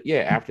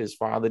 after his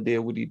father did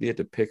what he did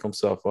to pick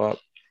himself up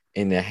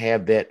and to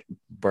have that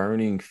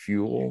burning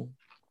fuel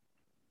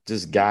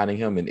just guiding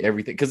him and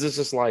everything. Because it's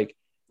just like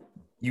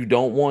you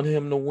don't want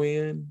him to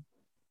win,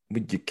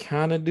 but you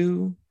kind of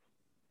do.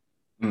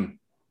 Mm.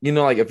 You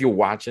know, like if you're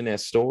watching that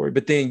story,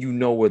 but then you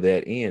know where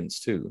that ends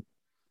too.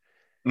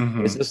 It's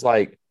Mm-hmm. just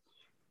like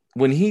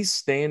when he's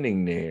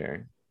standing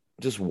there,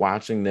 just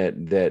watching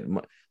that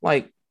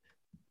like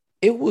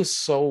it was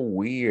so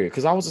weird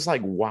because I was just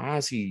like, why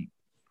is he?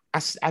 I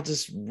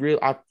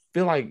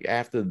feel like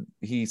after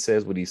he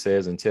says what he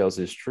says and tells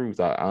his truth,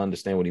 I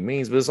understand what he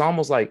means. But it's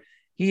almost like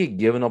he had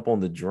given up on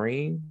the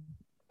dream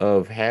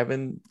of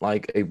having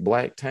like a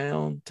black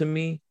town to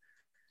me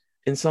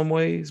in some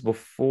ways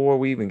before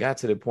we even got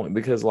to the point.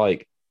 Because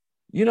like,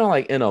 you know,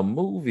 like in a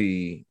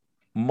movie,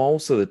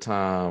 most of the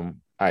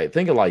time, I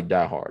think of like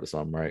Die Hard or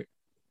something, right?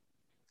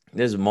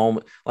 There's a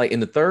moment like in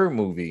the third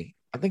movie,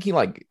 I think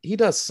he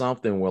does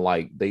something where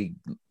like they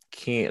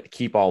can't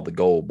keep all the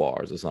gold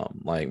bars or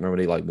something. Like remember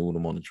they like moved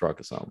them on the truck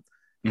or something.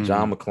 Mm-hmm.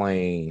 John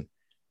McClane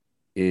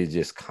is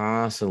just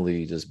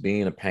constantly just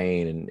being a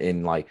pain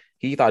and like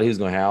he thought he was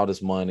gonna have all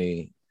this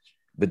money,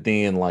 but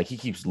then like he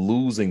keeps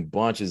losing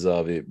bunches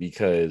of it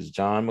because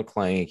John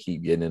McClane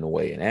keep getting in the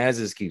way. And as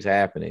this keeps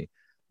happening,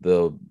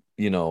 the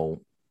you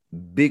know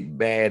big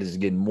bad is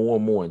getting more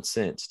and more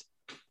incensed.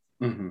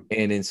 Mm-hmm.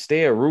 And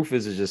instead,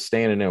 Rufus is just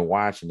standing there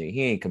watching it.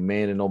 He ain't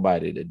commanding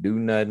nobody to do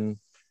nothing.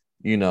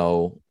 You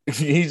know,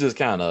 he's just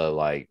kind of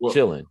like Well,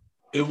 chilling.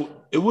 it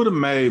would have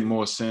made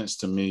more sense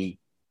to me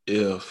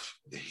if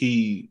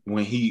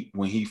when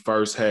he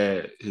first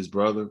had his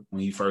brother,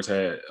 when he first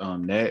had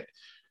Nat,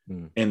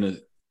 Mm.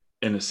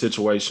 in the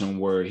situation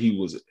where he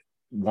was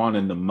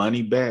wanting the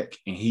money back,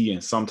 and he in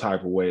some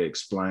type of way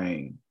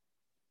explained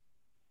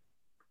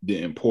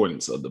the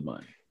importance of the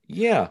money.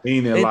 Yeah.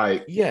 Meaning, And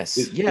like it's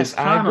yes,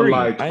 I kind of agree.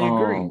 like I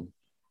agree.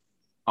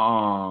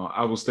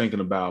 I was thinking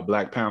about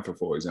Black Panther,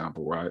 for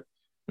example, right?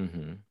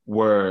 Mm-hmm.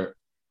 Where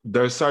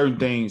there's certain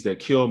things that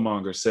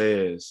Killmonger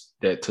says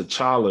that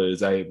T'Challa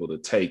is able to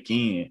take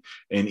in,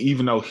 and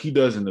even though he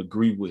doesn't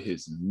agree with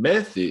his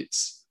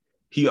methods,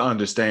 he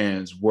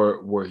understands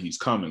where he's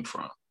coming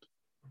from.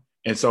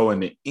 And so in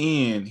the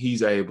end,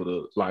 he's able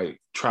to like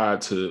try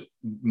to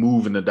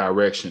move in the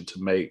direction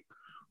to make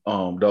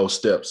those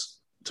steps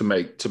to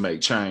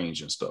make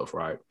change and stuff,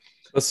 right?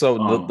 So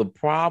the Um,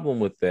 problem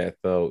with that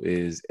though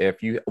is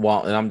if you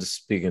well, and I'm just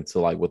speaking to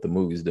like what the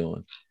movie's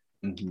doing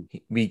mhm.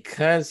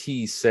 because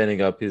he's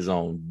setting up his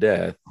own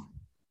death.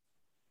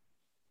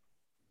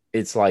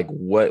 It's like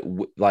what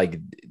like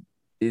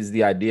is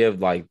the idea of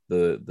like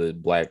the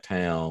black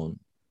town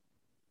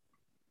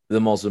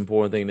the most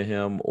important thing to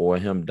him, or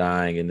him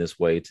dying in this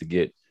way to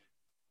get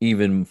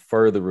even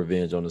further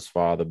revenge on his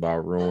father by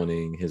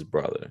ruining his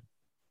brother?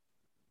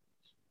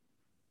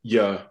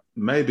 Yeah,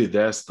 maybe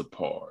that's the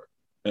part,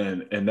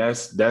 and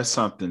that's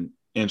something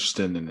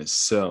interesting in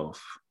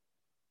itself.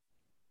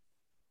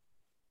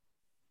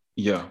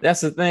 Yeah,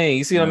 That's the thing.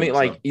 You see what I mean?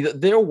 maybe Like so.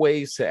 there are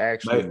ways to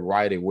actually Maybe,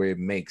 write it where it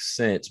makes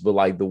sense, but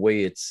like the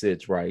way it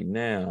sits right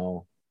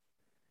now,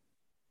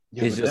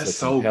 Yeah, It's but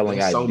just a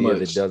compelling idea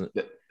that doesn't.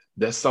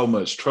 that's so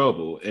much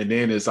trouble. And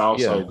then it's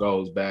also Yeah.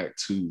 goes back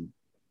to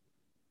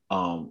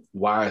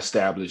why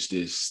establish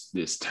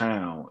this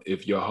town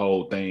if your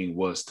whole thing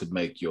was to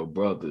make your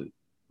brother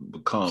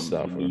become the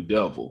Suffer. new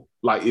devil?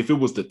 Like if it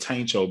was to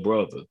taint your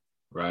brother,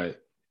 right?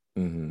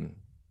 Mm-hmm.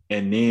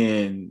 And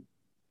then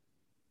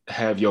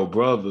have your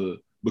brother,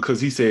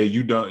 because he said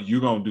you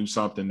gonna do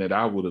something that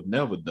I would have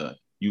never done.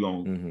 You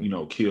gonna,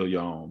 Mm-hmm. kill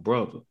your own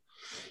brother.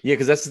 Yeah,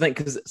 because that's the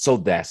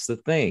thing. That's the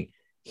thing.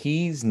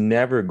 He's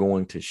never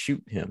going to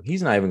shoot him.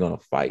 He's not even going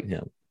to fight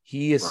him.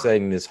 He is Right.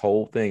 setting this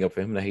whole thing up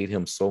for him to hate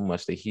him so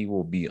much that he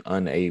will be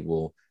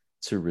unable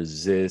to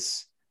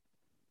resist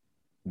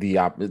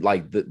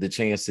the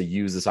chance to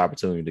use this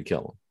opportunity to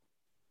kill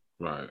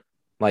him. Right.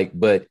 Like,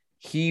 but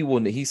he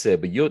will. He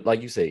said, but you'll,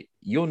 like you say,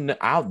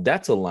 I'll.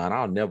 That's a line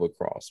I'll never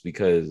cross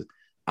because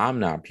I'm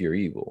not pure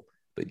evil.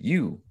 But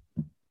you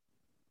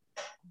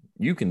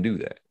can do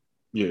that.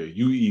 Yeah,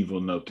 you evil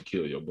enough to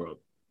kill your brother.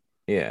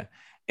 Yeah,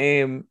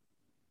 and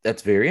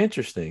that's very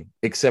interesting.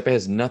 Except it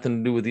has nothing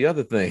to do with the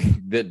other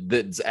thing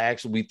that's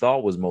actually we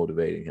thought was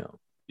motivating him.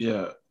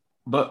 Yeah,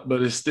 but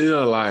it's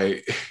still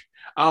like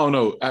I don't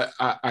know.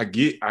 I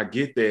get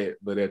that,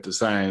 but at the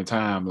same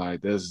time,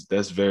 like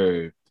that's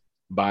very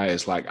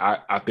biased. Like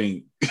I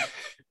think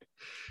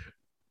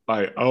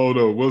like I don't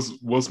know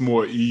what's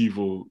more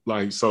evil.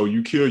 Like so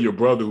you kill your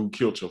brother who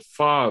killed your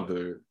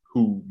father,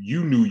 who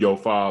you knew your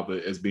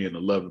father as being a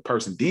loving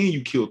person.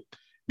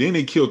 Then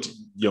they killed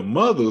your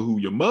mother, who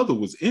your mother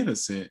was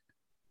innocent.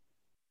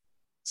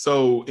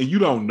 So and you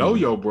don't know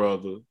your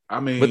brother. I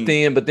mean, But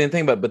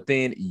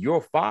then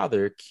your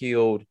father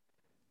killed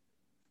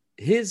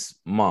his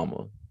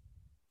mama.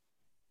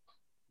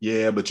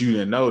 yeah, but you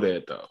didn't know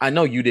that though. I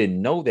know you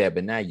didn't know that,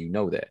 but now you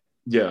know that.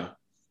 Yeah,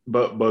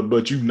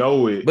 but you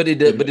know it. To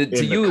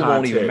the you it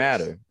won't even context.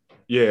 matter.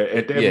 Yeah,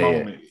 at that Yeah,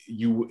 moment,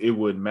 it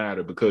wouldn't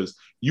matter because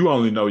you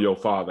only know your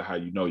father how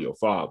you know your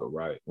father,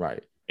 right?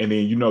 Right. And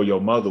then you know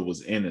your mother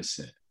was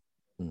innocent.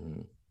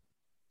 Mm-hmm.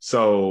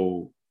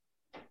 So,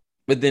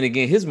 but then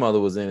again, his mother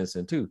was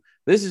innocent too.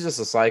 This is just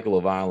a cycle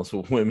of violence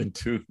with women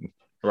too.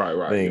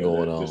 right, Thing yeah,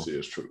 going on. this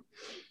is true.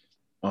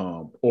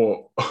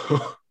 Or,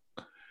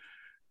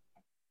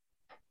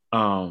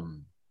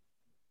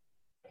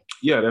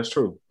 yeah, that's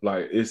true.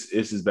 Like it's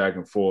just back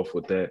and forth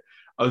with that.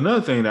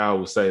 Another thing that I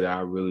would say that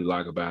I really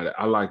like about it,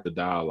 I like the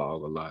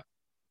dialogue a lot.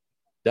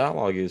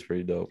 Dialogue is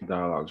pretty dope.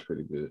 Dialogue's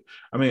pretty good.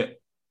 I mean,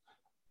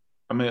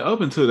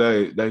 up until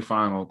they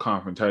final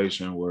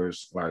confrontation, where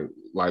it's like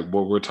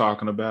what we're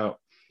talking about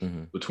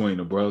between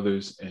the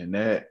brothers, and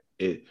that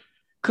it,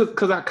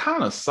 because I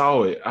kind of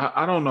saw it.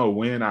 I don't know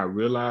when I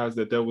realized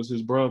that was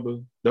his brother.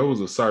 There was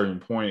a certain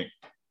point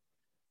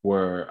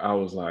where I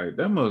was like,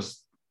 he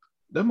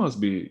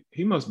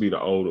must be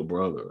the older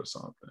brother or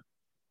something.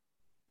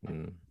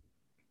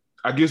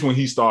 I guess when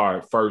he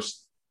started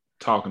first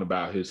talking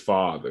about his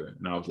father,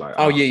 and I was like,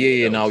 Now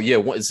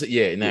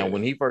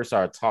when he first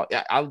started talking,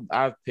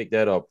 I picked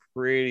that up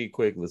pretty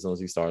quickly as soon as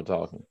he started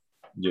talking.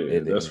 Yeah,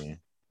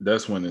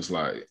 that's when it's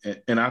like,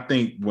 and I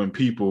think when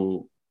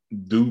people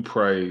do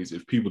praise the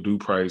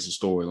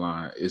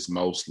storyline, it's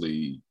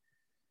mostly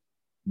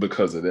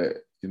because of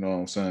that. You know what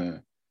I'm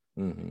saying?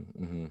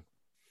 Mm-hmm, mm-hmm.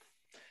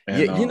 And,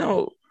 yeah,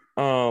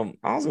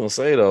 I was gonna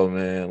say though,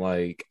 man,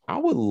 like I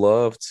would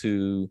love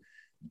to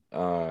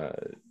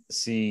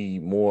see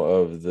more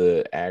of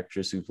the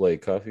actress who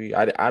played Cuffy.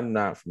 I'm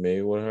not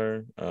familiar with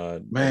her.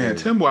 Man,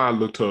 Tim Wilde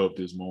looked her up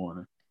this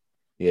morning.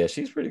 Yeah,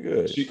 she's pretty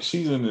good.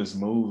 She's in this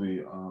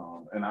movie,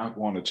 and I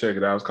want to check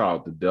it out. It's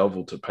called The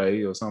Devil to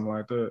Pay or something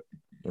like that.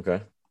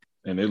 Okay.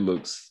 And it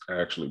looks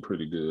actually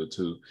pretty good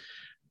too.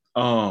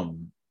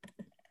 And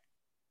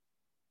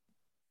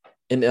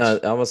I'm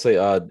gonna say,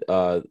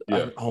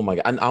 oh my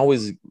god,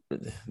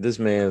 this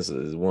man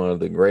is one of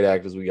the great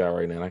actors we got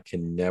right now. And I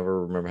can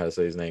never remember how to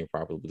say his name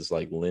properly, but it's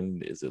like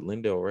is it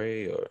Lindell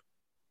Ray or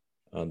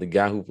the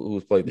guy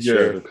who's played the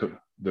sheriff?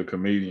 The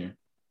comedian.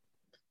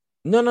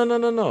 No. You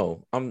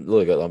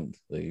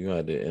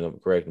had to end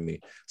up correcting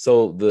me.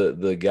 So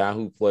the guy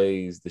who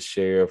plays the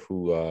sheriff,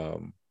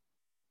 who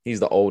he's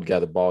the old guy,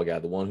 the bald guy,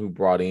 the one who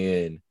brought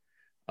in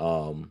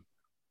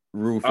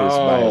Rufus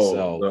by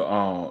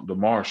himself. The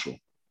marshal.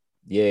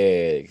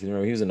 Yeah, because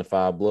remember he was in the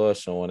Five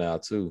Bloods showing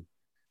out too.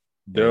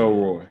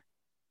 Delroy.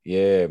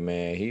 Yeah,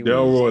 man,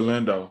 Delroy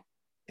Lindo.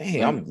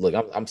 Hey,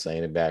 I'm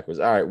saying it backwards.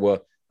 All right,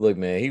 well, look,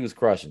 man, he was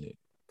crushing it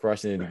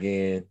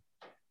again.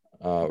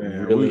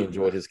 Really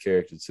enjoyed his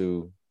character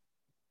too.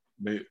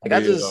 I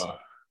just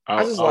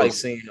like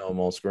seeing him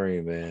on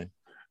screen, man.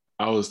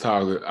 I was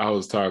talking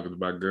to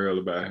my girl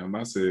about him.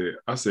 I said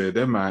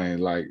that man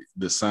like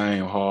the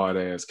same hard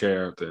ass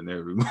character in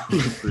every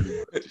movie,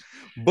 pretty much.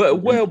 But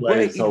he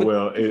plays it a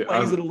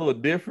little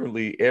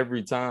differently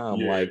every time.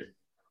 Yeah. Like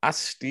I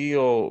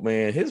still,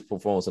 man, his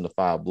performance in the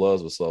Five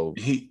Bloods was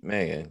he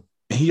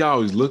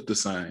always looked the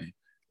same.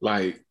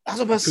 Like I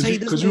was about to say,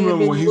 because you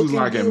remember when he was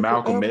like in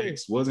Malcolm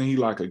X, wasn't he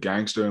like a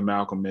gangster in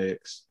Malcolm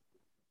X?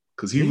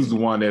 Because he was the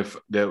one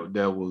that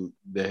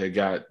had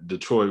got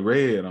Detroit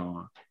Red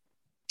on.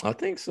 I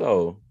think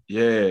so.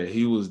 Yeah,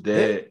 he was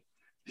dad.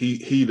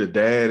 He the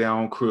dad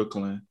on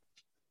Crooklyn.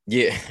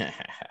 Yeah.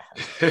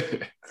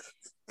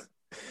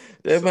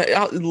 That man,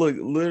 look,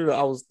 literally,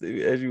 I was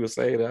as you were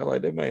saying that,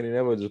 like that man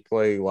never just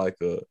played like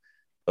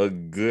a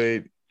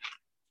good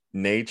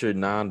natured,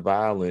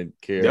 non-violent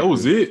That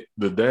was character. it.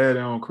 The dad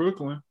on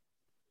Crooklyn.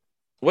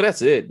 Well,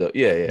 that's it though.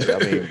 Yeah.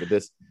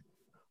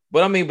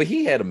 I mean, but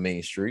he had a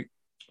mean streak.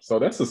 So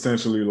that's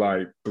essentially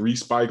like 3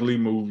 Spike Lee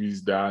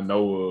movies that I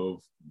know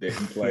of that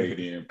he played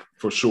in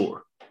for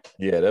sure.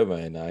 Yeah, that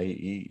man,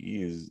 he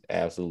is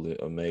absolutely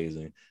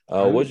amazing.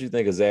 What do you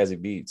think of Zazie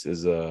Beetz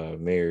as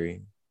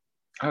Mary?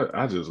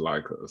 I just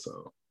like her,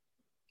 so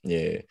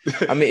yeah.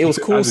 I mean, it was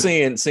cool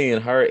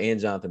seeing her and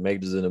Jonathan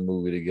Majors in a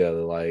movie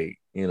together. Like,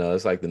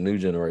 it's like the new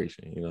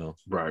generation,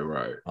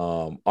 Right.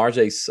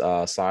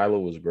 RJ Seiler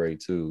was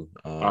great too.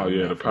 Oh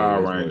yeah, the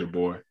Power Ranger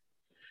boy.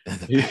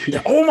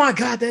 Oh my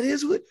God, that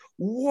is what.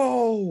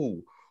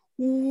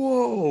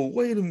 Whoa,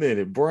 wait a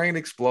minute. Brain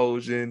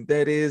explosion.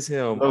 That is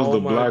him. That was the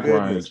Black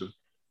Ranger.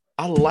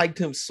 I liked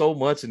him so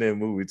much in that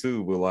movie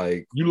too, but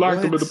like you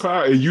liked him in the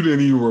Power, and you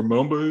didn't even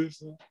remember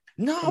his.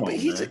 No, but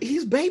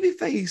he's baby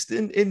faced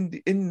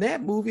in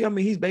that movie. I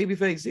mean, he's baby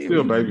faced.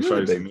 Still baby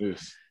faced in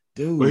this,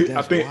 dude.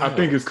 I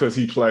think it's because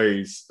he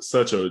plays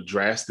such a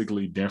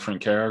drastically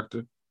different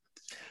character.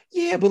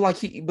 Yeah, but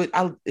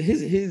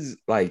his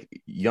like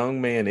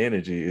young man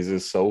energy is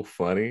just so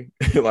funny,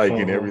 like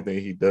in everything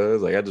he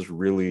does. Like I just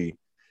really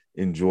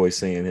enjoy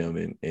seeing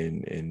him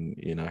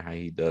and how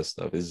he does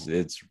stuff.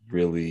 It's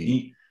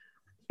really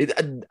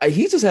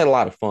he just had a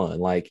lot of fun.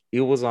 Like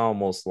it was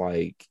almost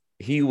like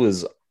he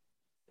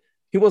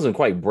wasn't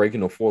quite breaking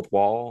the fourth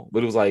wall,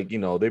 but it was like,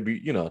 they'd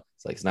be,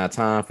 it's like, it's not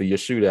time for your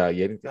shootout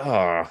yet.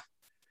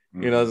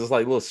 Just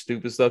like little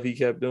stupid stuff he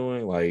kept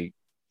doing. Like,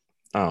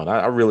 I don't know.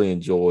 I really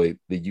enjoyed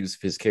the use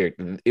of his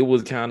character. It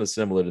was kind of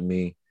similar to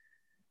me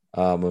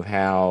of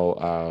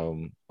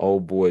how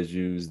old boys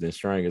used in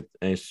Stranger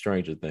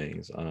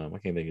Things. I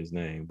can't think of his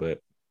name, but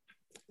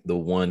the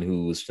one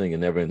who was singing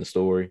Never in the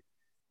Story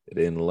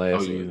in the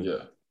last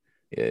season.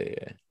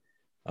 Yeah.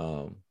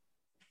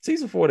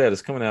 Season 4 that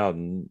is coming out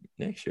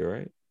next year,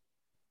 right?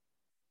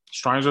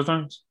 Stranger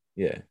Things?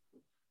 Yeah.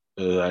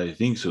 I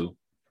think so.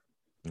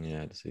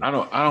 Yeah, to see. I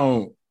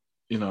don't,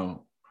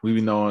 we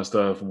be knowing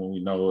stuff when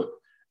we know it.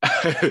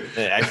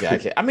 I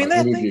can't. I mean,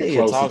 that thing they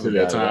closer to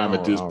that time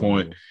at this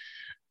point.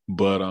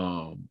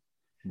 Remember.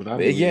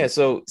 But yeah,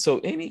 so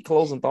any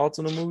closing thoughts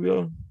on the movie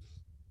though?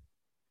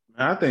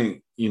 I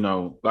think,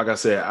 like I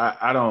said,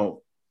 I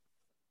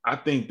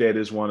think that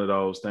is one of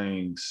those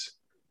things,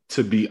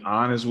 to be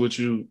honest with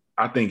you,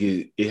 I think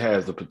it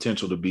has the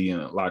potential to be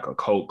in like a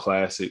cult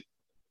classic.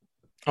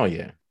 Oh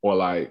yeah. Or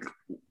like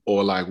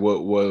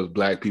what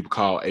Black people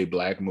call a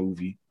Black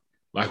movie.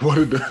 Like what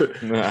are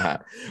the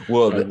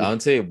well, I'll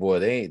tell you, boy,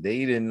 they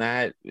did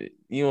not.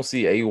 You don't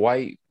see a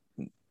white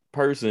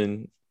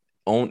person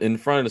in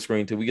front of the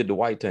screen till we get to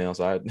White Town.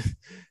 So I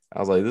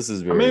was like, this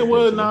is very. I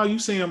mean, no, you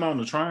see him on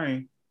the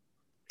train.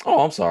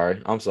 Oh, I'm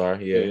sorry.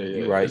 Yeah.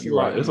 You're right. You're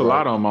right. There's a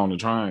lot of them on the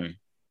train.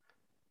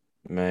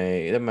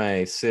 Man, that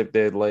man sipped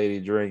that lady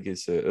drink and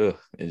said, ugh,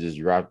 and just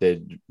dropped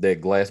that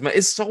glass. Man,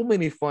 it's so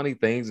many funny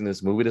things in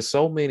this movie. There's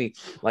so many,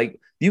 like,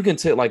 you can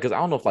tell, like, because I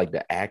don't know if like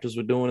the actors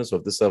were doing this or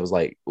if this stuff is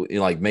like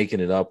making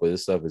it up or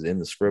this stuff is in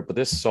the script, but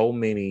there's so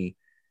many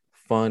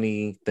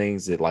funny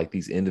things that like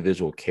these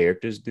individual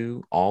characters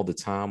do all the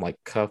time. Like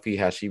Cuffy,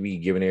 how she be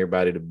giving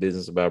everybody the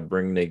business about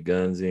bringing their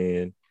guns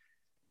in.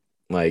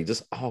 Like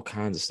just all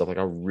kinds of stuff. Like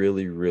I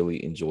really,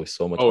 really enjoy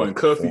so much. Oh, and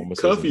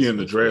Cuffy in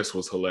the dress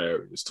was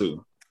hilarious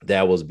too.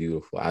 That was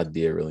beautiful. I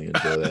did really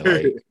enjoy that.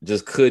 Like,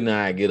 just could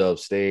not get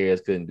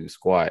upstairs, couldn't do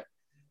squat.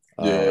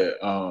 There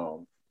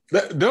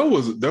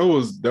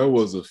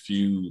was a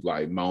few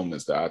like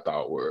moments that I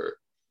thought were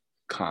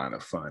kind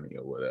of funny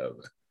or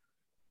whatever.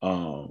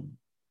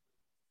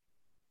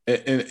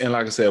 And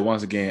like I said,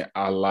 once again,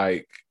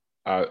 I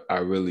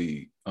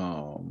really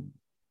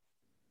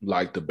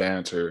like the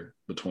banter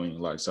between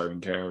like certain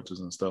characters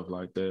and stuff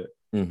like that.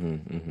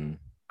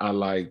 I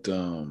liked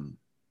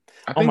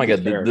oh my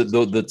god,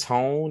 the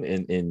tone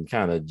and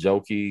kind of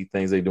jokey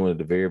things they doing at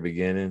the very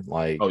beginning,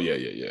 like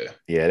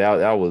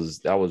that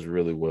was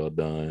really well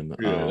done.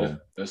 Yeah,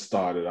 that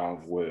started off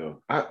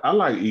well. I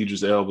like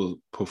Idris Elba's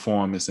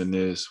performance in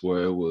this,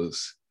 where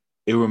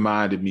it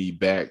reminded me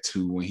back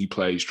to when he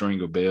played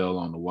Stringer Bell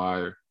on The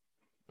Wire,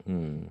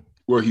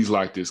 where he's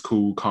like this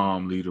cool,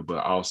 calm leader,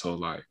 but also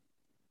like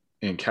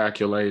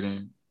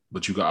incalculating.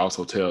 But you can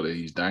also tell that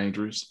he's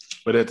dangerous.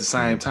 But at the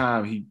same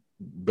time, he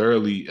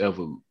barely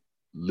ever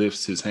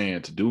lifts his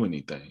hand to do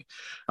anything.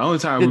 The only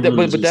time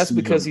but that's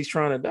because he's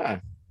trying to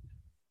die,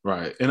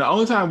 right? And the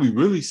only time we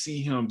really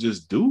see him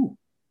just do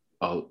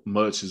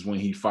much is when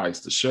he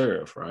fights the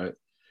sheriff, right?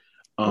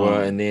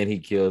 And then he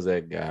kills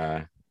that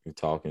guy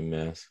talking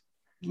mess.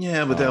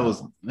 Yeah, but that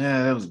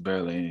was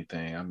barely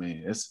anything. I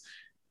mean,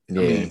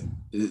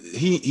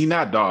 he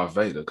not Darth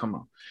Vader. Come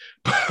on.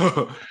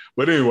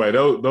 But anyway,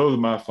 those are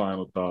my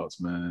final thoughts,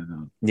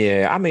 man.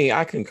 Yeah, I mean,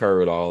 I concur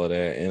with all of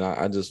that, and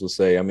I just would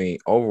say, I mean,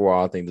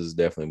 overall, I think this is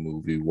definitely a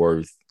movie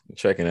worth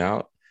checking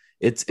out.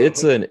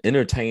 It's an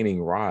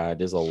entertaining ride.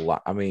 There's a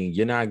lot. I mean,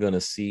 you're not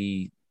gonna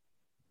see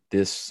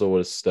this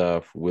sort of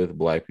stuff with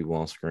black people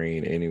on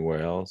screen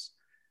anywhere else.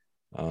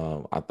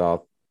 I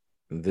thought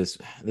this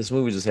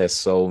movie just has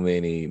so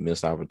many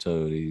missed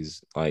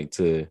opportunities, like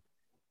to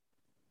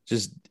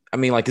just, I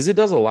mean, like, because it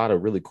does a lot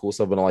of really cool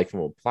stuff, but like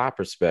from a plot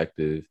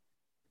perspective,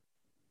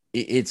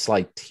 it's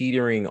like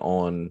teetering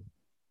on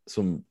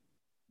some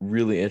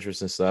really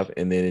interesting stuff,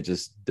 and then it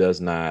just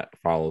does not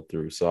follow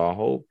through. So I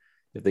hope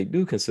if they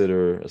do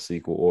consider a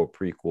sequel or a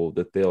prequel,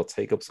 that they'll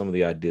take up some of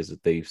the ideas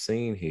that they've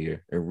seen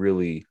here and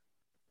really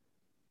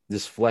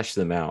just flesh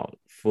them out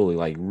fully,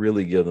 like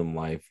really give them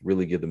life,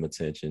 really give them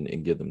attention,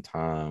 and give them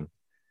time.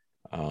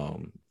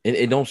 And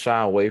don't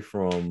shy away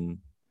from,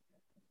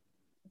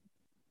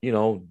 you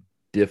know,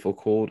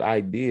 difficult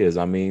ideas.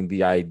 I mean,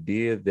 the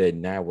idea that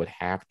now would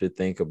have to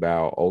think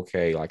about,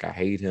 okay, like I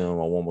hate him,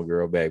 I want my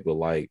girl back, but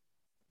like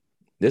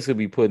this could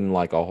be putting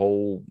like a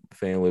whole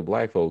family of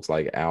black folks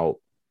like out,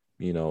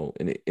 you know,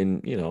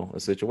 in you know, a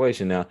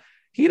situation. Now,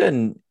 he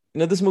doesn't, you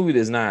know, this movie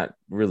is not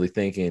really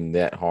thinking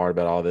that hard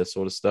about all this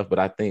sort of stuff, but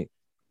I think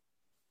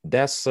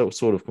that's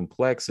sort of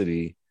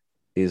complexity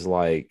is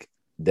like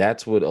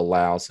that's what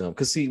allows him.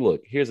 Because see,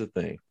 look, here's the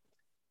thing.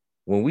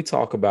 When we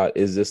talk about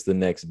is this the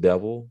next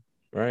devil,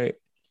 right?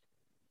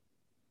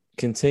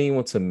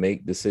 Continuing to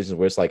make decisions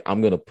where it's like,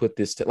 I'm gonna put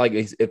this like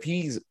if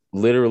he's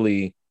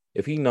literally,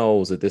 if he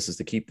knows that this is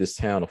to keep this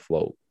town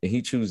afloat and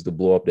he chooses to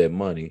blow up that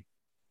money,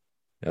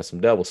 that's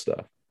some devil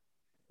stuff.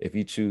 If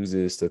he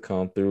chooses to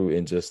come through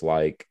and just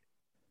like,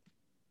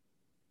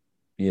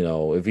 you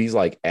know, if he's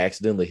like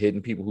accidentally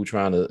hitting people who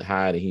trying to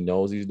hide and he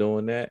knows he's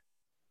doing that,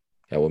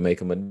 that would make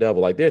him a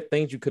devil. Like there are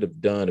things you could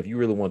have done if you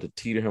really wanted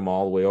to teeter him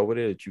all the way over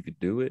there that you could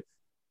do it.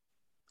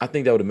 I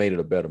think that would have made it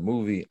a better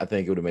movie. I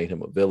think it would have made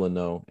him a villain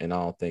though, and I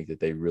don't think that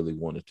they really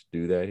wanted to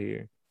do that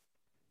here.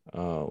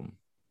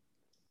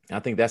 I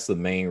think that's the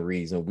main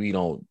reason we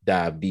don't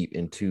dive deep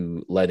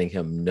into letting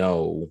him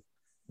know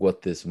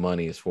what this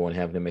money is for and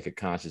having him make a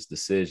conscious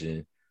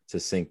decision to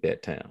sink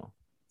that town.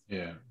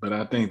 Yeah, but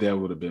I think that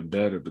would have been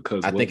better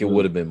because I think it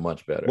would have been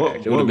much better. What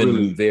it would have been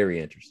really, very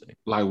interesting.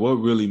 like what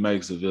really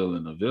makes a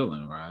villain,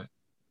 right?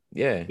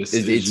 Yeah, It's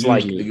it's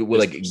like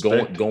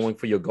going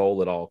for your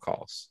goal at all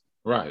costs.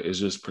 Right. It's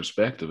just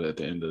perspective at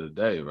the end of the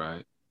day,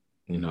 right?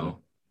 You know,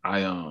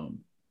 I'll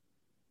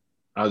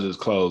just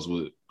close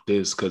with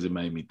this because it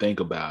made me think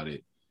about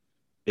it.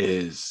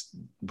 Is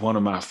one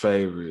of my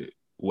favorite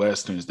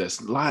westerns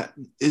that's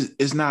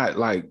it's not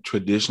like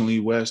traditionally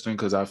western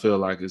because I feel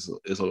like it's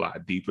a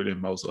lot deeper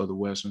than most other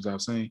westerns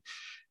I've seen.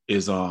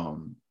 Is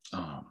the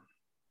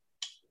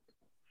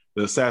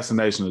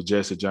assassination of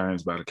Jesse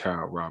James by the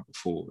coward Robert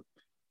Ford.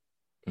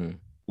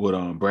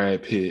 With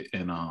Brad Pitt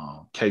and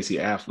Casey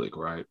Affleck,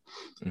 right?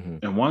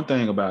 And one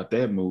thing about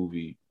that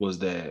movie was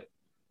that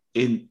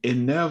it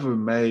never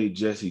made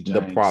Jesse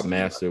James the prop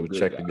master would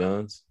check the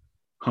guns,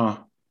 huh?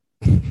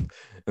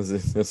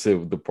 That's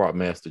it. The prop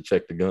master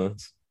check the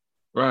guns,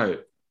 right?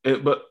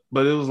 But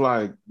it was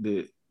like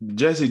the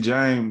Jesse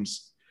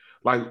James,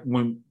 like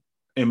when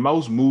in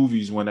most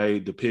movies when they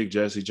depict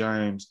Jesse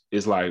James,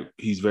 it's like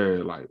he's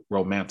very like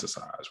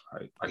romanticized,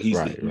 right? Like he's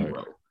the hero.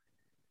 Right.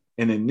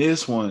 And in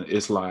this one,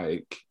 it's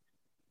like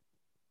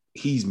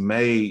he's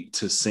made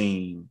to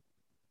seem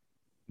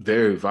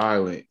very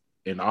violent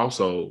and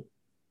also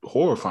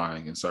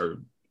horrifying in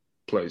certain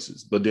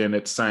places, but then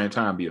at the same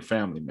time be a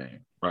family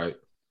man, right?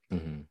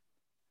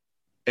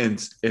 And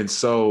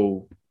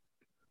so,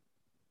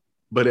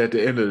 but at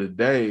the end of the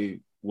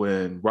day,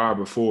 when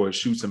Robert Ford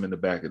shoots him in the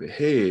back of the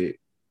head,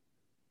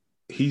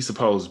 he's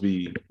supposed to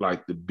be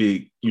like the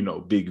big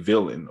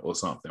villain or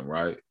something,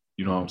 right?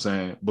 You know what I'm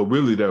saying? But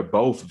really, they're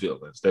both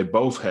villains. They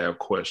both have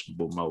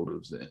questionable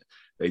motives and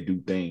they do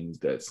things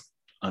that's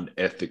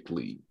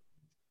unethically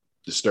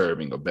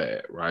disturbing or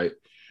bad, right?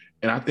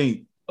 And I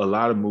think a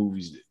lot of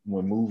movies,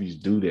 when movies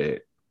do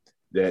that,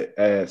 that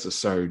adds a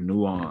certain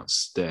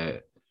nuance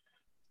that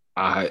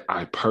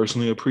I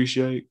personally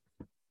appreciate.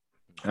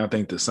 And I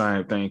think the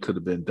same thing could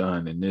have been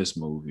done in this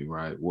movie,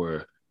 right?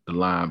 Where the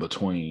line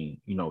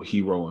between,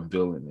 hero and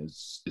villain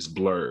is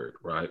blurred,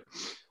 right?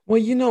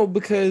 Well,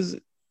 because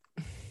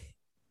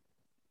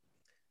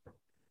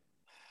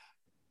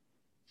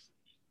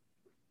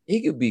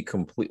he could be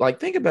complete. Like,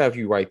 think about if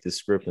you write the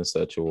script in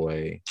such a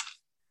way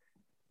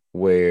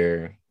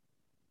where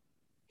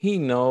he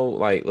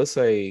like, let's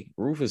say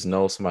Rufus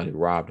knows somebody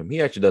robbed him.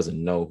 He actually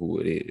doesn't know who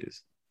it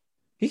is.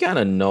 He kind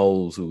of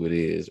knows who it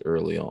is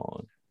early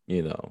on,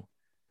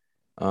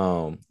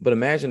 But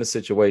imagine a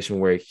situation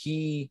where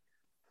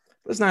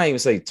let's not even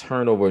say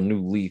turn over a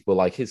new leaf, but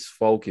like his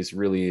focus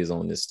really is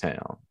on this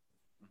town.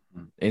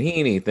 And he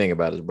ain't even think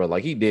about his brother.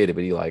 Like he did it,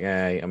 but he like,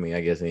 I mean,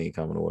 I guess he ain't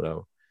coming or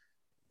whatever.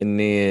 And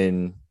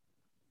then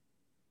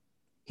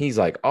he's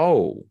like,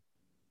 oh,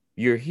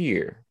 you're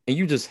here. And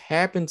you just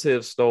happen to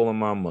have stolen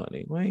my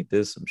money. Well, ain't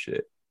this some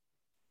shit?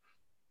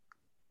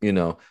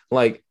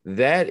 Like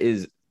that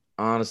is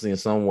honestly in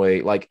some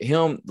way like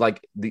him,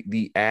 like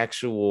the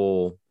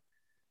actual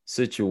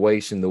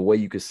situation, the way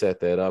you could set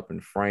that up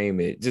and frame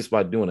it just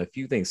by doing a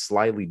few things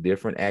slightly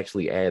different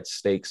actually adds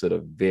stakes that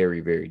are very,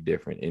 very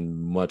different and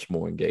much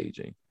more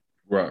engaging.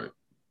 Right.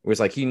 Where it's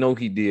like he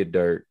did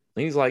dirt.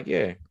 And he's like,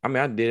 yeah, I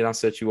mean, I did. I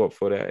set you up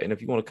for that. And if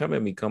you want to come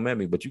at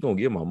me, but you're gonna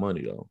get my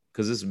money though,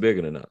 because it's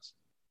bigger than us.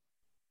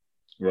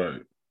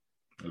 Right.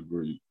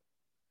 Agreed.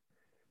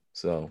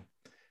 So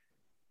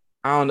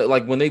I don't know.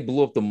 Like when they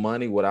blew up the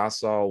money, what I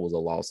saw was a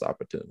lost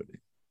opportunity.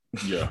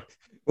 Yeah.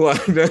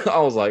 Like I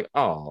was like,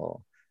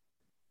 oh,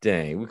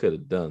 dang, we could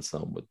have done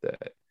something with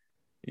that.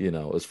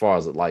 As far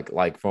as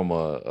like from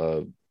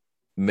a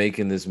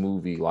making this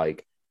movie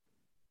like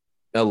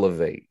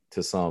elevate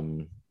to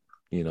some,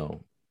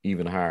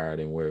 even higher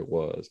than where it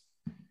was.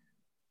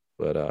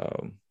 But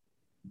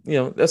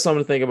that's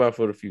something to think about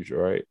for the future,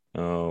 right?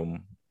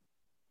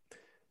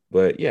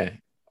 But yeah,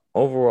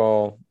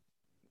 overall,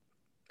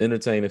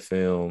 entertaining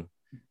film,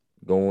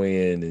 go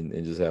in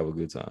and just have a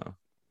good time.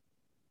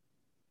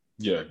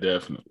 Yeah,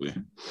 definitely.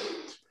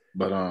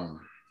 But all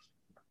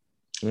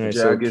right, yeah,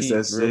 so I guess Keith,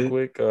 that's real it.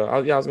 quick. I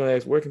was gonna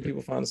ask, where can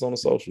people find us on the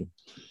social?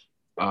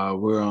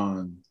 We're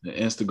on the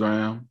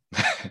Instagram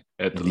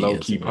at the The Low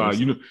Key Pod.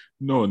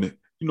 Instagrams.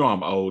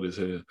 I'm old as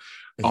hell.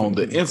 On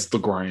the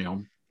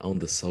Instagram, on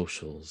the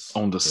socials,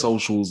 on the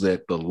socials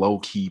at the Low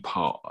Key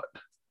Pod.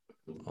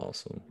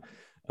 Awesome.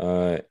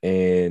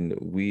 And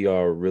we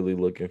are really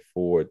looking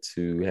forward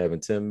to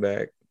having Tim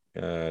back.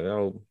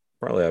 That'll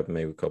probably happen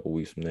maybe a couple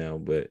weeks from now,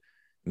 but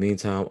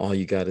meantime, all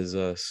you got is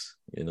us,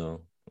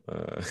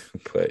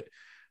 but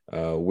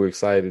we're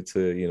excited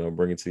to,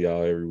 bring it to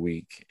y'all every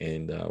week,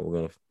 and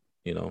we're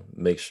gonna,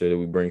 make sure that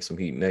we bring some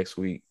heat next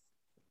week.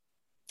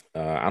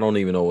 I don't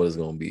even know what it's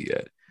gonna be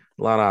yet.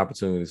 A lot of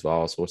opportunities for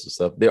all sorts of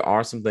stuff. There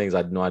are some things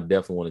I know I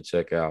definitely want to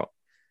check out,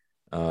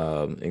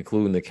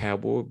 including the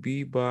Cowboy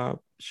Bebop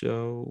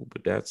show,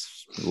 but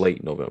that's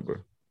late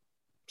November.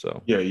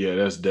 So yeah,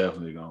 that's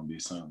definitely gonna be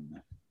something.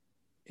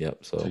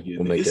 Yep. So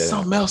we'll make it's that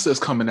something happen. else that's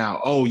coming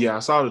out. Oh yeah, I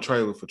saw the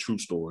trailer for True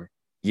Story.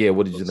 Yeah,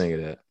 what did you think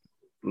of that?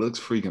 Looks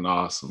freaking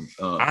awesome.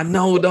 I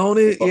know, don't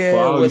it?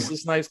 Yeah, Wesley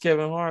Snipes,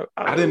 Kevin Hart.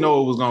 Oh. I didn't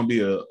know it was gonna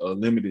be a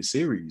limited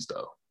series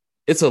though.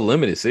 It's a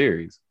limited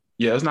series.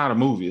 Yeah, it's not a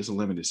movie. It's a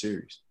limited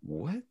series.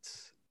 What?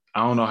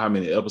 I don't know how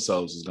many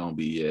episodes it's gonna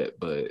be yet,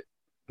 but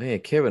man,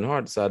 Kevin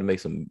Hart decided to make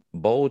some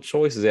bold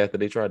choices after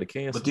they tried to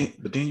cancel.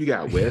 But then you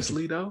got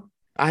Wesley though.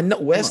 I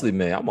know Wesley,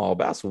 man. I'm all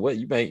about what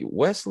you mean.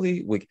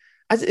 Wesley.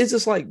 It's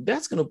just like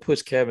that's gonna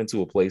push Kevin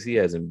to a place he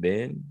hasn't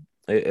been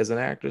as an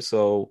actor.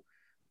 So,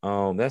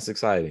 that's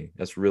exciting.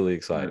 That's really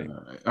exciting.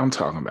 I'm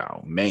talking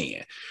about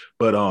man.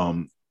 But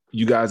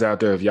you guys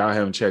out there, if y'all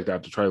haven't checked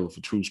out the trailer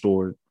for True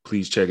Story,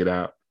 please check it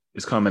out.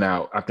 It's coming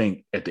out, I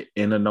think, at the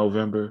end of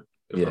November.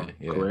 Yeah.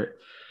 Correct.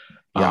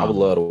 Yeah, I would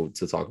love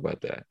to talk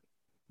about that.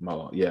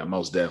 Yeah,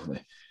 most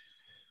definitely.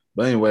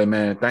 But anyway,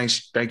 man,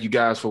 thank you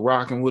guys for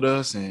rocking with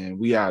us, and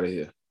we out of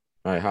here.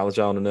 All right, holla at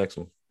y'all on the next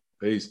one.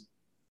 Peace.